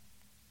point.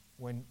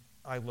 When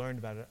I learned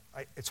about it,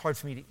 it's hard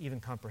for me to even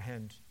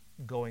comprehend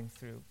going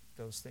through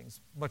those things,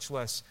 much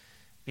less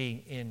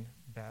being in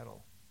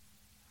battle.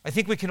 I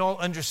think we can all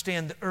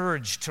understand the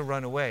urge to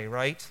run away,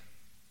 right?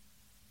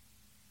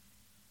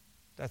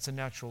 That's a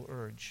natural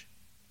urge.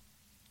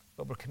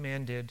 But we're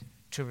commanded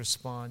to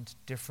respond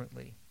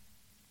differently.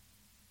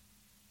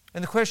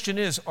 And the question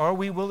is, are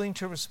we willing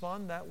to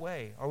respond that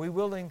way? Are we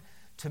willing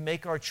to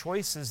make our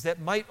choices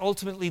that might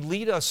ultimately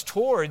lead us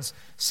towards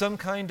some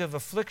kind of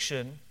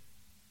affliction,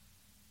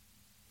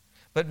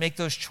 but make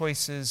those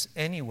choices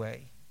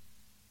anyway,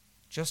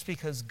 just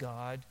because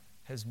God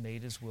has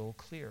made his will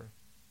clear?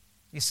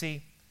 You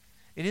see,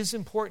 it is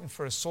important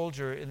for a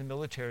soldier in the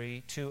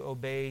military to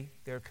obey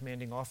their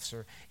commanding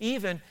officer,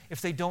 even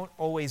if they don't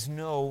always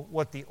know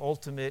what the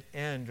ultimate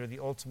end or the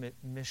ultimate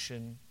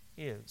mission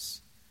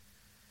is.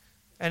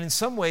 And in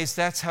some ways,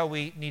 that's how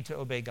we need to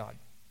obey God.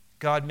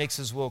 God makes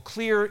his will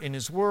clear in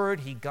his word.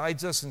 He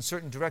guides us in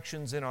certain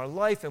directions in our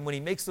life. And when he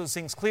makes those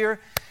things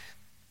clear,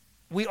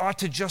 we ought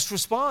to just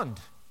respond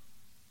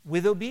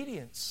with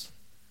obedience.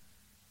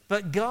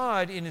 But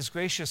God, in his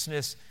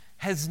graciousness,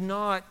 has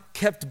not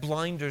kept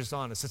blinders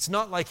on us. It's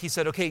not like he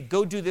said, okay,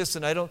 go do this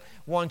and I don't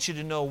want you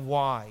to know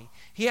why.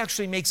 He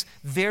actually makes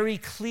very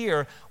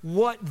clear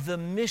what the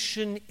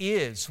mission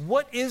is.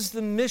 What is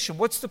the mission?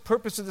 What's the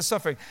purpose of the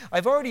suffering?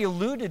 I've already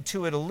alluded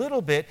to it a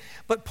little bit,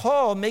 but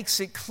Paul makes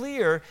it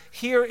clear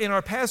here in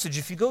our passage.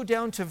 If you go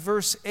down to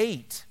verse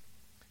 8,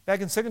 back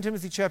in 2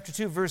 Timothy chapter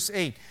 2, verse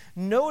 8,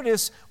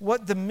 notice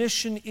what the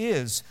mission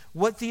is,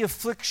 what the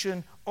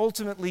affliction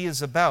ultimately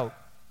is about.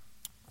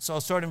 So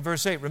I'll start in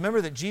verse 8.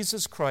 Remember that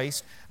Jesus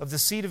Christ of the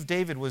seed of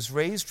David was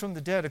raised from the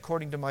dead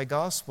according to my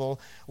gospel,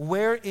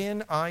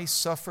 wherein I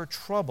suffer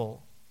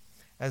trouble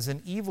as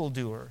an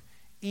evildoer,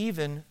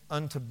 even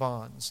unto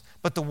bonds.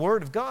 But the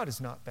word of God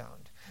is not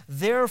bound.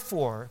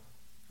 Therefore,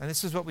 and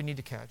this is what we need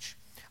to catch,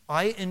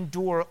 I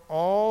endure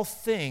all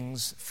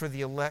things for the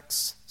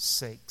elect's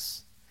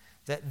sakes,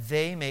 that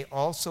they may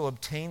also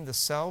obtain the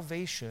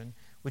salvation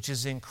which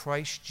is in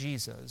Christ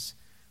Jesus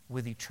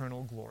with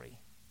eternal glory.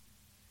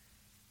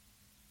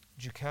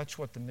 Did you catch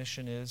what the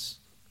mission is?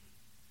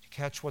 Did you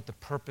catch what the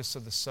purpose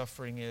of the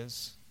suffering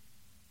is?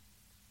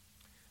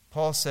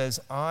 Paul says,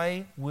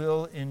 I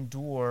will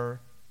endure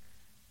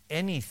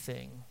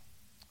anything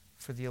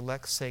for the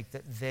elect's sake,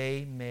 that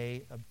they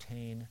may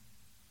obtain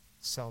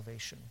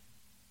salvation.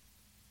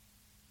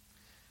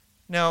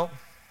 Now,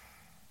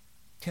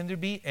 can there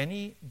be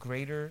any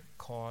greater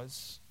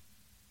cause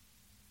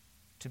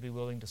to be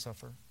willing to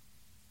suffer?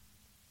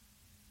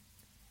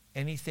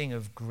 Anything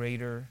of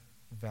greater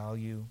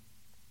value?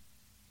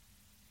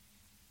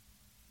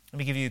 Let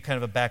me give you kind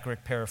of a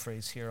Bacharach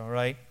paraphrase here, all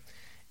right?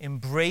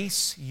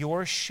 Embrace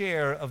your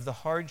share of the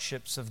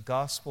hardships of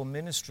gospel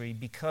ministry,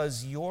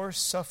 because your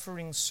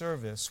suffering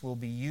service will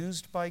be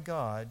used by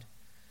God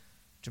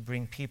to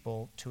bring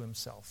people to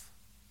himself.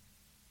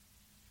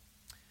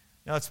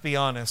 Now, let's be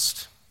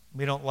honest.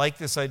 We don't like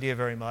this idea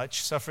very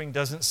much. Suffering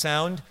doesn't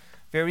sound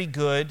very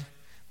good.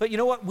 But you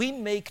know what? We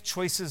make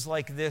choices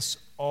like this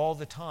all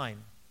the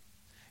time.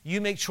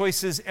 You make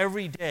choices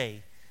every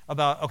day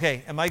about,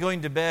 okay, am I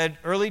going to bed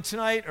early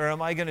tonight, or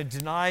am I going to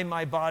deny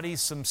my body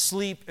some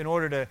sleep in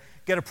order to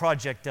get a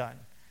project done?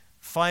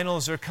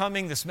 Finals are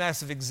coming. This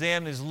massive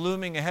exam is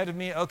looming ahead of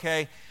me.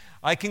 Okay,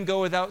 I can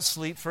go without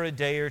sleep for a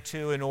day or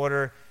two in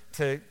order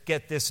to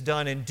get this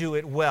done and do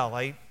it well.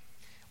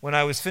 When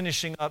I was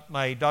finishing up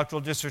my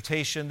doctoral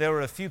dissertation, there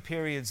were a few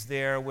periods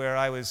there where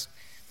I was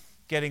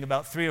getting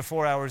about 3 or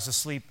 4 hours of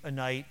sleep a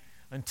night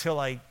until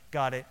I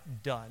got it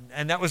done.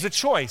 And that was a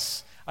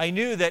choice. I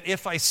knew that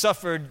if I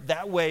suffered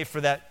that way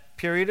for that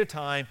period of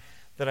time,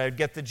 that I would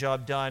get the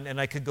job done and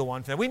I could go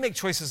on from that. We make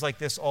choices like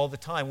this all the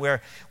time,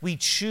 where we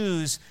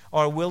choose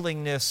our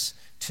willingness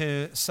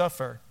to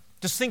suffer.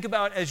 Just think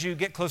about, as you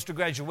get close to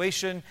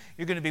graduation,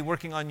 you're going to be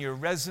working on your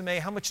resume.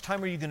 How much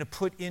time are you going to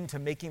put into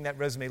making that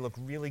resume look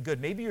really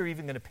good? Maybe you're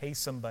even going to pay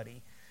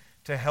somebody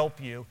to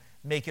help you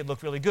make it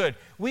look really good.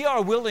 We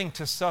are willing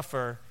to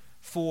suffer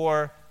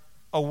for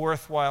a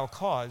worthwhile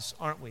cause,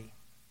 aren't we?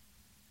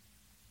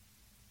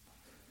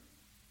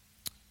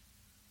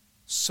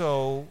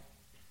 So,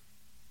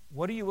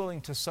 what are you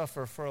willing to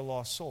suffer for a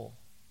lost soul?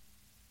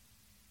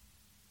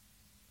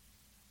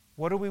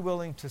 What are we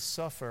willing to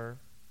suffer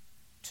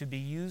to be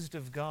used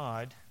of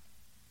God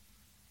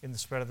in the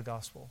spread of the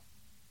gospel?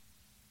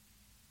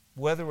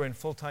 Whether we're in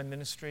full-time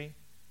ministry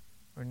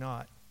or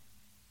not.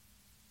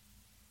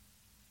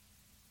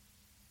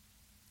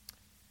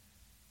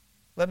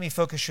 Let me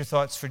focus your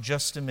thoughts for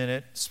just a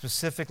minute,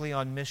 specifically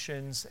on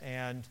missions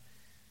and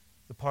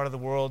the part of the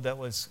world that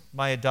was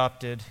my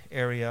adopted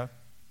area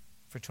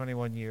for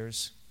 21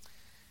 years.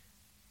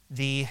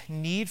 The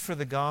need for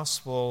the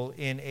gospel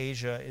in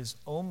Asia is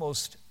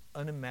almost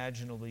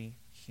unimaginably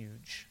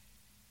huge.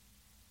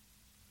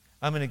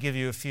 I'm going to give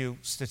you a few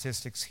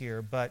statistics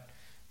here, but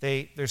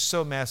they're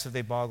so massive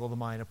they boggle the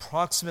mind.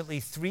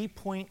 Approximately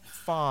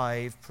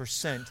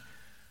 3.5%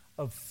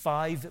 of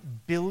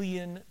 5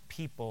 billion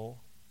people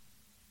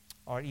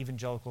are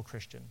evangelical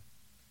Christian.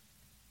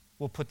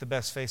 We'll put the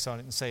best face on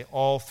it and say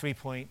all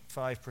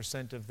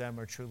 3.5% of them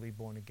are truly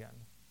born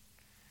again.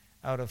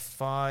 Out of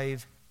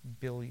 5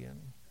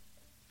 billion.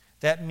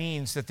 That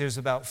means that there's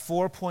about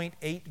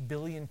 4.8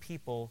 billion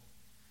people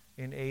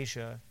in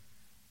Asia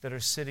that are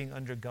sitting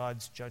under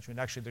God's judgment.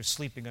 Actually, they're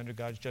sleeping under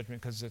God's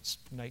judgment because it's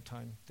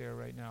nighttime there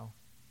right now.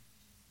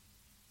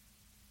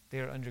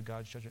 They are under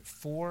God's judgment.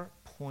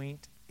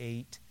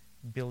 4.8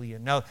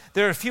 billion. Now,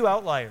 there are a few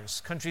outliers.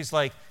 Countries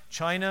like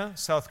China,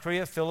 South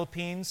Korea,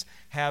 Philippines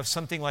have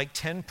something like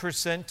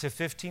 10% to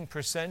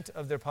 15%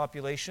 of their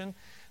population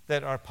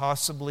that are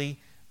possibly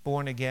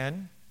born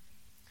again.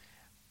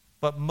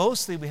 But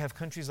mostly we have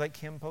countries like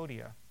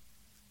Cambodia,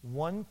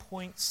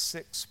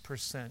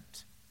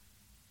 1.6%.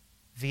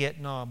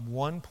 Vietnam,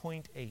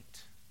 1.8%.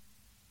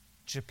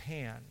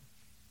 Japan,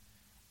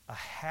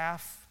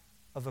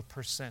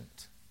 0.5%.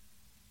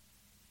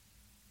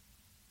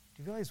 Do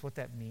you realize what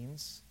that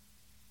means?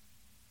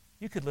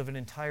 You could live an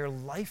entire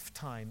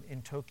lifetime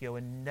in Tokyo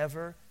and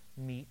never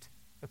meet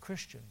a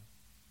Christian.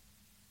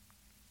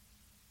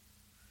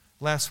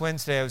 Last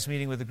Wednesday, I was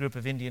meeting with a group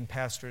of Indian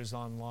pastors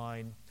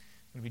online.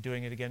 I'm going to be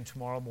doing it again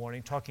tomorrow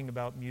morning, talking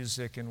about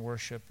music and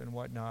worship and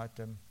whatnot.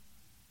 And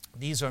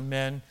these are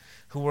men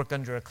who work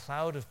under a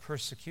cloud of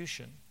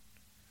persecution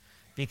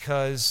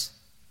because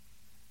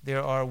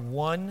there are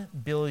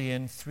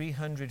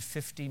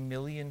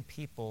 1,350,000,000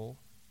 people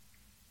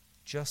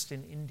just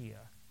in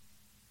India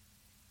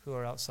who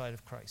are outside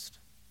of Christ.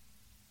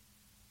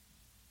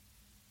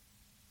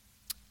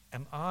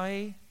 Am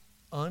I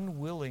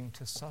unwilling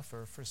to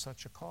suffer for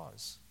such a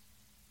cause?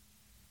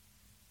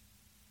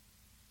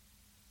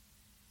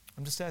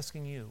 I'm just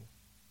asking you,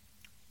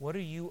 what are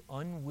you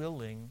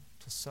unwilling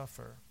to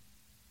suffer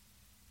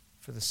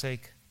for the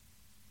sake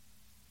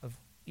of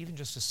even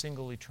just a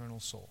single eternal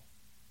soul?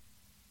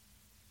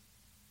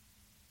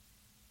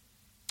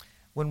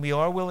 When we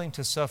are willing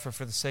to suffer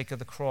for the sake of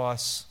the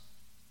cross,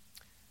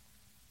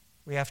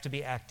 we have to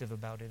be active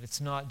about it.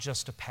 It's not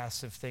just a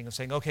passive thing of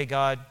saying, okay,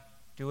 God,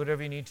 do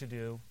whatever you need to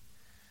do.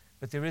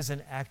 But there is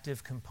an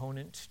active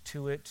component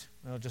to it.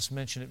 I'll just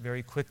mention it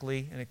very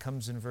quickly, and it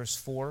comes in verse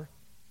 4.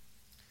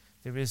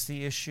 There is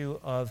the issue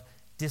of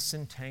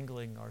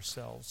disentangling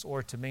ourselves,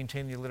 or to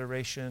maintain the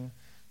alliteration,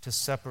 to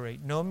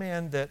separate. No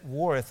man that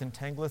warreth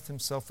entangleth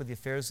himself with the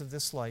affairs of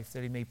this life,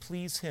 that he may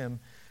please him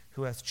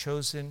who hath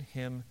chosen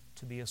him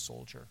to be a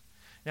soldier.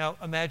 Now,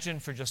 imagine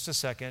for just a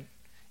second,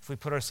 if we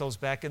put ourselves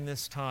back in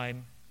this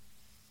time,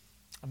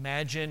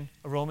 imagine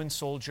a Roman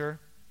soldier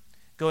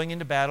going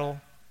into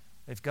battle.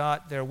 They've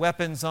got their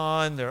weapons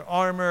on, their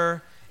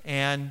armor,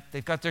 and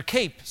they've got their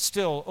cape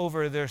still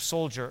over their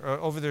shoulder.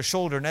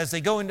 And as they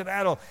go into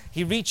battle,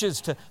 he reaches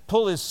to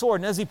pull his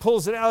sword, and as he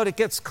pulls it out, it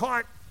gets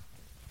caught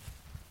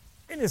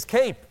in his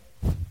cape.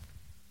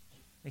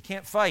 They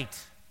can't fight.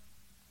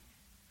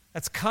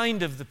 That's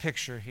kind of the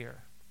picture here.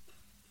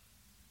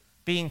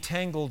 Being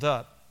tangled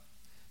up.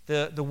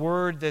 The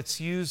word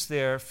that's used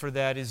there for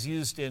that is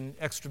used in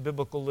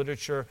extra-biblical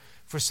literature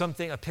for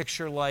something, a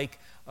picture like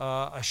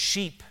a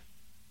sheep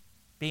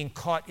being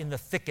caught in the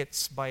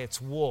thickets by its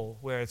wool,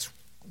 where it's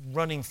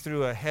running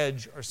through a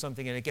hedge or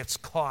something and it gets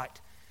caught.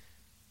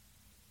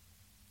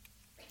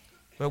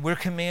 But we're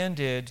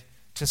commanded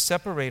to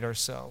separate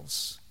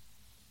ourselves.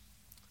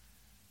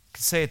 I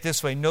can say it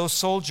this way: no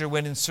soldier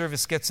when in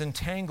service gets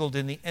entangled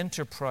in the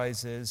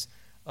enterprises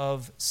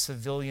of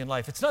civilian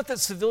life. It's not that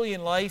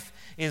civilian life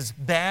is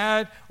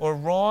bad or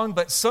wrong,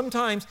 but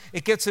sometimes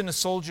it gets in a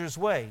soldier's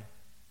way.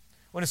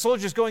 When a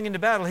soldier's going into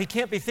battle, he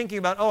can't be thinking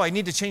about, I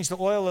need to change the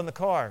oil in the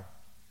car.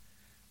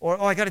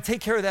 Or, I got to take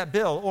care of that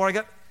bill.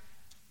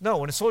 No,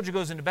 when a soldier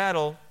goes into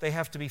battle, they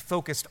have to be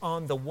focused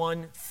on the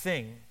one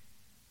thing.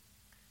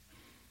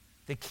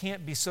 They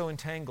can't be so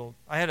entangled.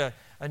 I had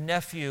a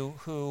nephew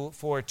who,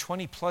 for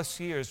 20 plus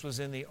years, was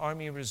in the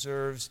Army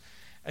Reserves,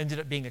 ended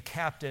up being a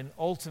captain.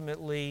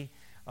 Ultimately,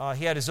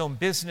 he had his own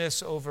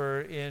business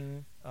over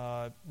in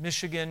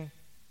Michigan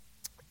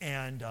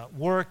and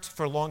worked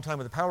for a long time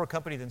with a power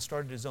company, then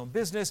started his own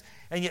business.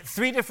 And yet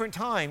 3 different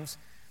times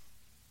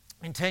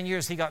in 10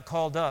 years, he got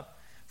called up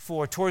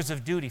for tours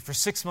of duty for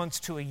 6 months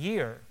to a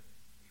year.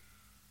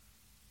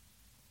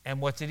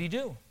 And what did he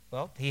do?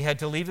 Well, he had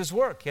to leave his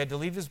work. He had to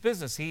leave his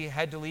business. He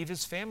had to leave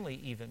his family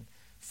even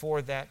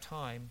for that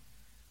time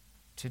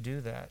to do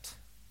that.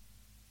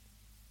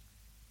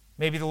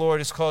 Maybe the Lord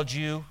has called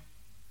you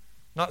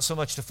not so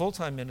much to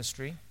full-time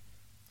ministry,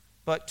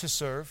 but to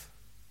serve.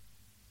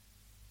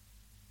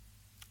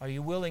 Are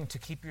you willing to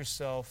keep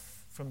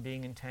yourself from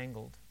being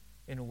entangled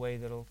in a way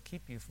that'll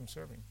keep you from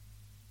serving?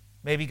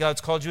 Maybe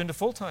God's called you into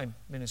full-time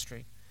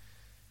ministry.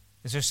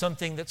 Is there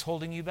something that's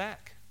holding you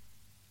back?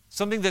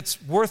 Something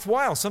that's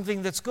worthwhile,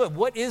 something that's good?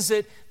 What is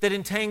it that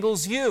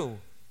entangles you?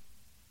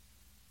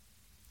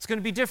 It's going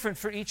to be different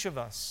for each of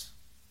us.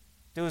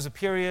 There was a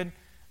period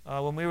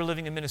when we were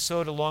living in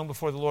Minnesota, long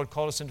before the Lord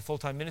called us into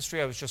full-time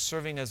ministry. I was just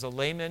serving as a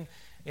layman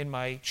in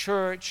my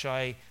church.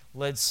 I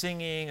led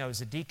singing. I was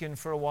a deacon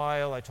for a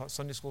while. I taught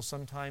Sunday school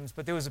sometimes.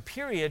 But there was a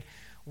period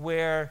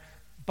where,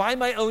 by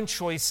my own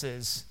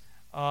choices,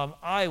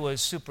 I was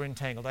super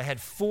entangled. I had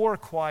 4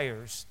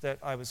 choirs that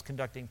I was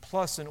conducting,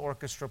 plus an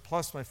orchestra,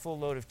 plus my full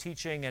load of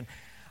teaching, and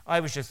I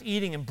was just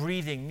eating and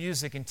breathing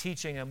music and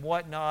teaching and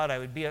whatnot. I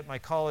would be at my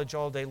college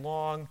all day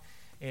long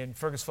in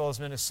Fergus Falls,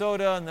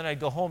 Minnesota, and then I'd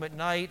go home at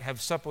night, have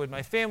supper with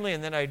my family,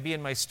 and then I'd be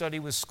in my study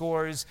with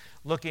scores,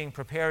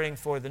 preparing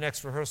for the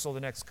next rehearsal, the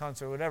next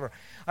concert, whatever.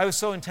 I was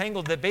so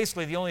entangled that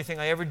basically the only thing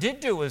I ever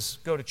did do was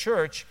go to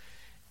church,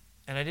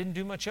 and I didn't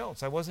do much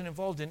else. I wasn't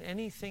involved in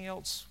anything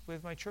else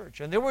with my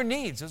church. And there were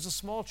needs. It was a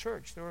small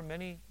church. There were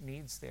many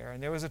needs there.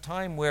 And there was a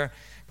time where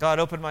God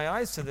opened my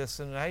eyes to this,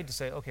 and I had to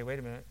say, okay, wait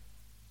a minute.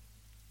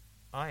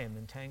 I am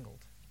entangled.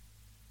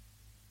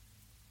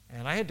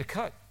 And I had to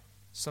cut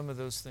some of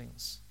those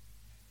things.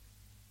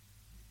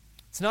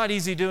 It's not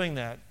easy doing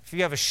that. If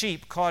you have a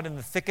sheep caught in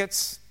the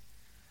thickets,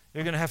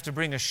 you're going to have to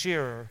bring a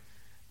shearer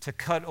to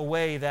cut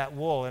away that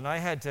wool. And I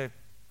had to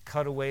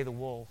cut away the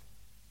wool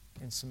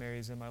in some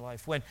areas in my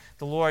life. When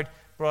the Lord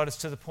brought us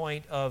to the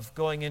point of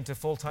going into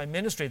full-time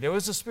ministry, there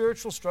was a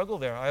spiritual struggle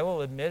there. I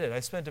will admit it.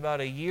 I spent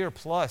about a year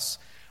plus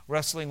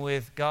wrestling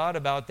with God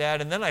about that,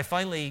 and then I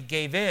finally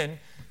gave in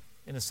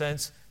a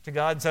sense, to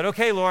God and said,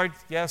 okay, Lord,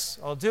 yes,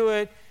 I'll do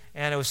it.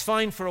 And it was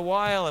fine for a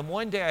while, and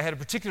one day I had a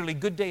particularly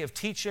good day of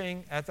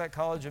teaching at that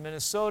college in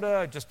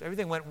Minnesota.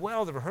 Everything went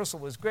well. The rehearsal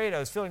was great. I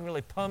was feeling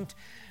really pumped,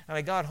 and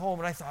I got home,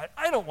 and I thought,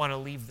 I don't want to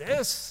leave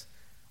this.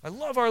 I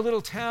love our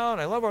little town.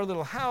 I love our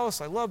little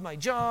house. I love my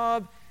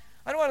job.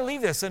 I don't want to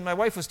leave this. And my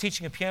wife was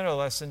teaching a piano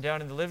lesson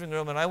down in the living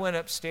room, and I went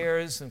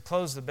upstairs and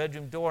closed the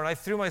bedroom door, and I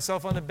threw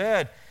myself on the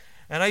bed.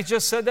 And I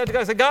just said that to God.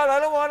 I said, God, I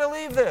don't want to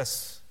leave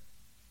this.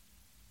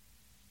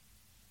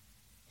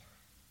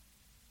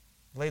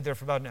 Laid there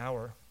for about an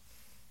hour.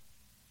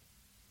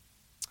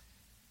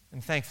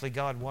 And thankfully,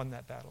 God won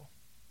that battle.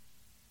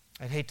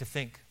 I'd hate to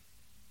think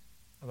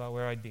about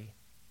where I'd be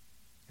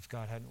if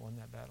God hadn't won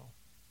that battle.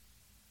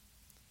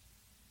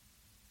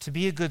 To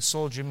be a good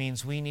soldier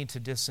means we need to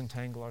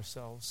disentangle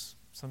ourselves,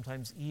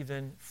 sometimes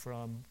even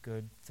from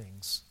good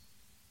things.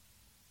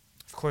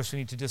 Of course, we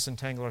need to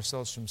disentangle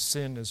ourselves from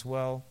sin as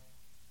well.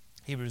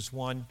 Hebrews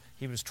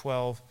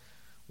 12,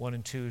 1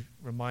 and 2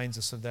 reminds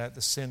us of that.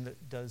 The sin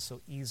that does so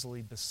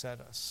easily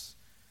beset us,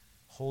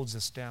 holds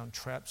us down,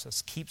 traps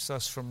us, keeps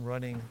us from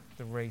running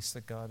the race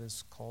that God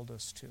has called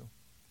us to.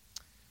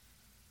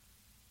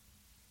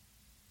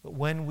 But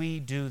when we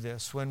do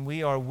this, when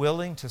we are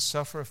willing to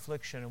suffer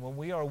affliction, and when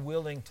we are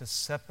willing to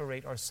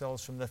separate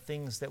ourselves from the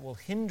things that will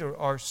hinder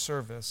our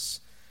service,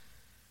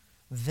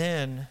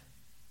 then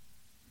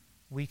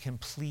we can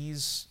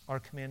please our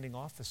commanding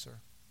officer.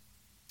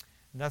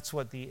 And that's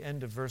what the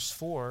end of verse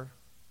 4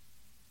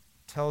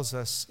 tells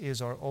us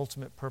is our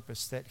ultimate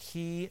purpose, that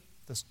he,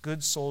 this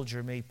good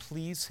soldier, may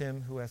please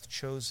him who hath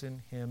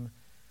chosen him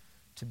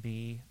to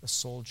be a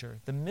soldier.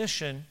 The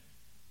mission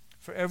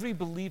for every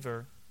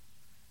believer,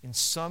 in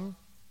some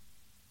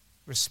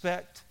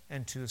respect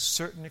and to a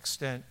certain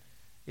extent,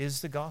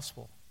 is the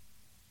gospel.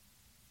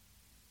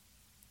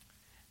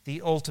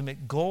 The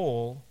ultimate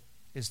goal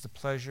is the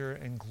pleasure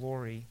and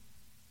glory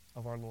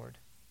of our Lord.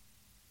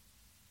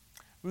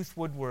 Ruth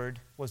Woodward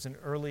was an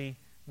early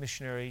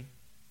missionary,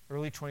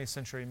 early 20th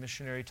century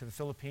missionary to the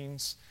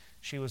Philippines.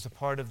 She was a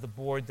part of the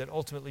board that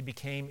ultimately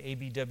became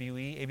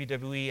ABWE.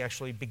 ABWE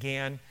actually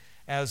began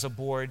as a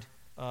board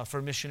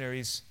for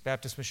missionaries,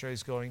 Baptist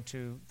missionaries going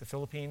to the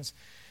Philippines.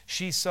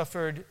 She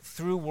suffered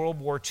through World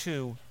War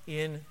II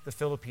in the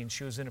Philippines.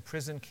 She was in a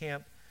prison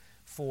camp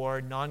for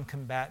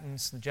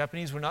non-combatants. The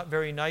Japanese were not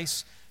very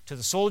nice to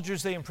the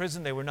soldiers they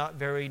imprisoned. They were not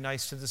very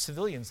nice to the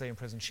civilians they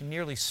imprisoned. She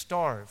nearly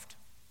starved.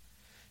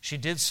 She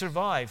did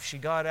survive. She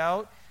got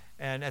out,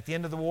 and at the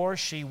end of the war,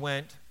 she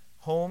went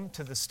home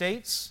to the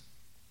States,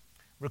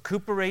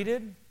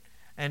 recuperated,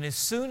 and as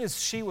soon as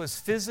she was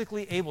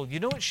physically able, you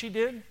know what she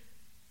did?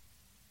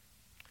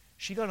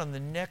 She got on the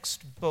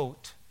next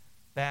boat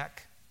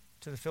back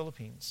to the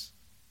Philippines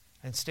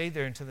and stayed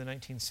there until the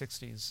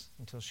 1960s,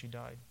 until she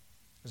died.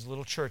 There's a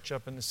little church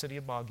up in the city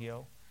of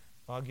Baguio,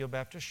 Baguio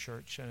Baptist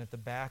Church, and at the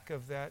back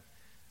of that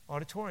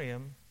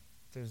auditorium,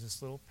 there's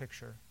this little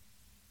picture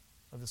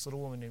of this little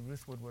woman named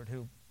Ruth Woodward,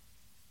 who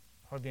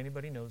hardly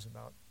anybody knows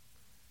about.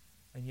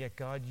 And yet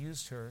God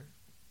used her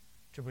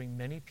to bring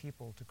many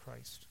people to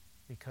Christ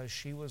because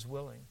she was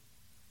willing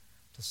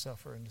to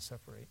suffer and to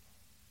separate.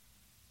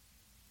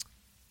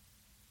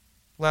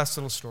 Last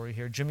little story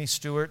here. Jimmy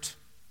Stewart,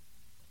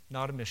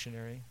 not a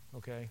missionary,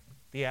 okay?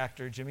 The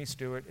actor, Jimmy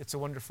Stewart, It's a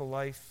Wonderful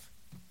Life.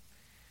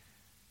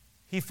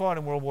 He fought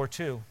in World War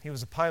II. He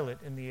was a pilot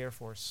in the Air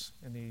Force,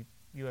 in the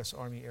U.S.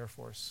 Army Air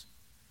Force,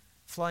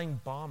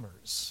 flying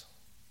bombers.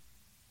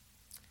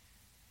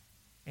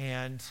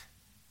 And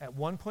at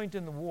one point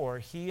in the war,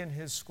 he and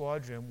his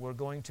squadron were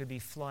going to be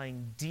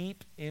flying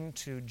deep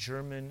into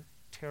German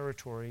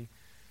territory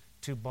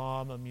to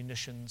bomb a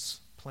munitions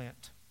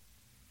plant.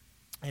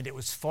 And it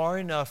was far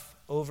enough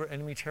over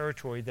enemy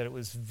territory that it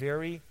was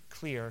very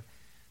clear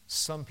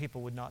some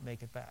people would not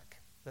make it back,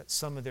 that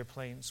some of their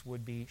planes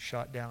would be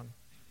shot down.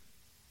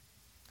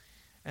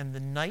 And the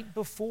night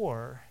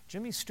before,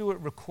 Jimmy Stewart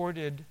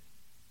recorded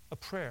a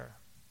prayer.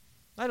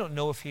 I don't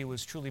know if he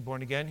was truly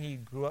born again. He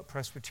grew up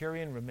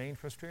Presbyterian, remained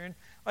Presbyterian.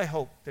 I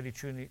hope that he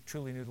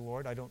truly knew the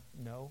Lord. I don't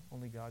know.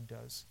 Only God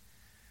does.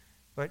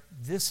 But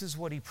this is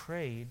what he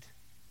prayed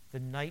the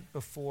night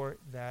before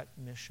that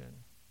mission.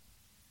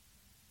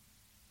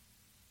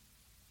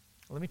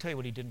 Let me tell you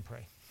what he didn't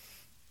pray.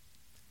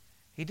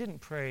 He didn't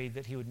pray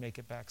that he would make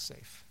it back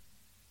safe.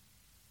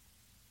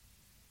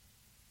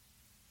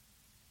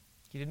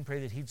 He didn't pray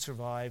that he'd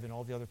survive and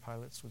all the other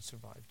pilots would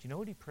survive. Do you know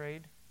what he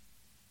prayed?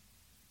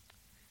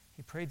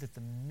 He prayed that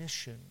the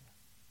mission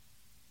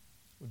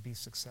would be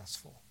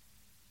successful.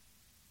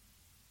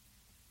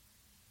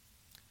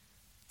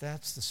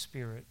 That's the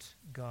spirit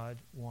God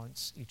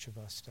wants each of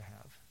us to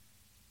have.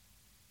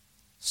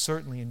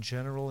 Certainly in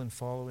general in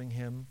following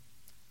him,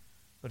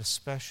 but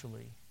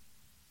especially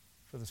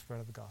for the spread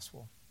of the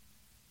gospel.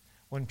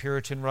 One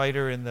Puritan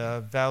writer in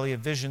the Valley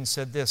of Vision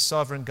said this,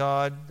 Sovereign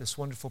God, this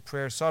wonderful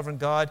prayer, Sovereign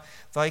God,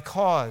 thy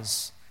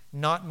cause,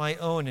 not my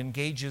own,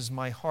 engages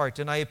my heart,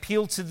 and I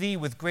appeal to thee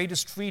with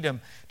greatest freedom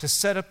to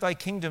set up thy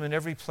kingdom in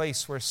every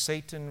place where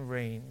Satan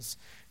reigns.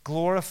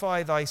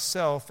 Glorify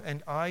thyself,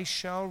 and I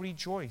shall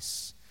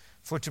rejoice,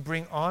 for to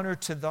bring honor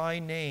to thy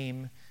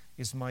name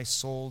is my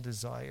sole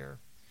desire.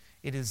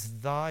 It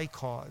is thy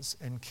cause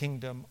and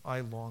kingdom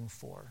I long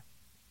for,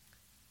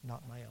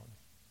 not my own.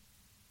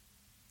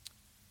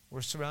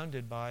 We're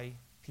surrounded by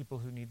people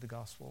who need the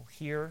gospel,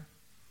 here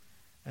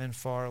and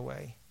far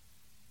away.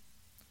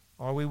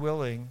 Are we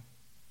willing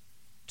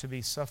to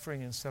be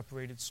suffering and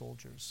separated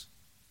soldiers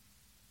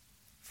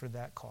for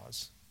that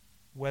cause?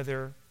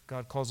 Whether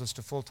God calls us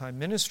to full-time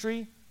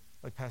ministry,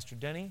 like Pastor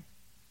Denny,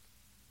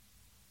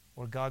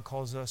 or God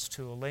calls us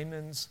to a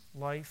layman's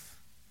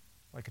life,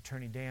 like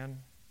Attorney Dan.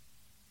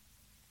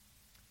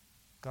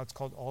 God's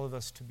called all of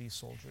us to be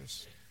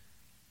soldiers.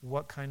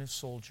 What kind of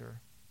soldier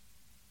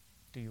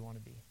do you want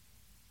to be?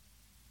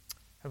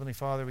 Heavenly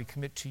Father, we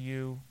commit to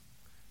you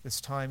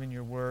this time in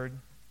your word.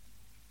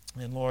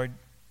 And Lord,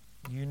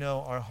 you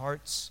know our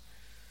hearts,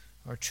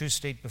 our true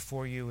state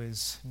before you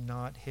is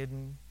not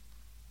hidden.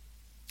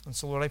 And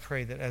so, Lord, I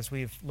pray that as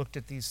we've looked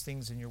at these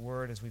things in your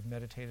word, as we've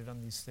meditated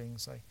on these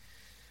things,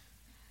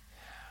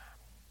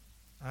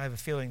 I have a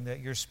feeling that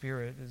your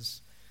Spirit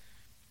is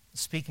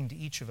speaking to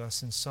each of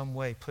us in some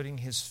way, putting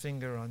his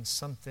finger on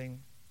something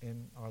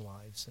in our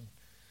lives. And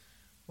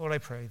Lord, I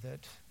pray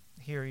that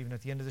here, even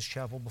at the end of this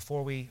chapel,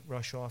 before we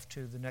rush off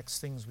to the next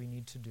things we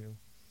need to do,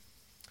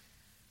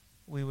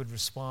 we would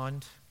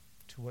respond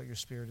to what your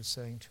Spirit is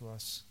saying to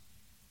us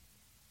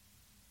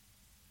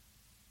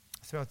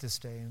throughout this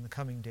day and the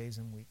coming days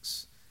and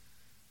weeks.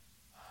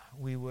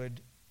 We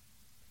would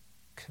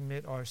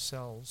commit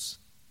ourselves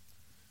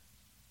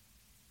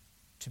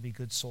to be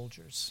good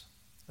soldiers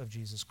of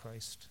Jesus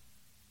Christ.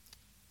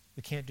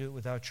 We can't do it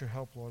without your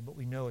help, Lord, but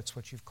we know it's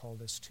what you've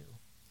called us to.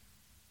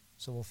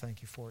 So we'll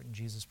thank you for it in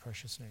Jesus'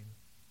 precious name.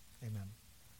 Amen.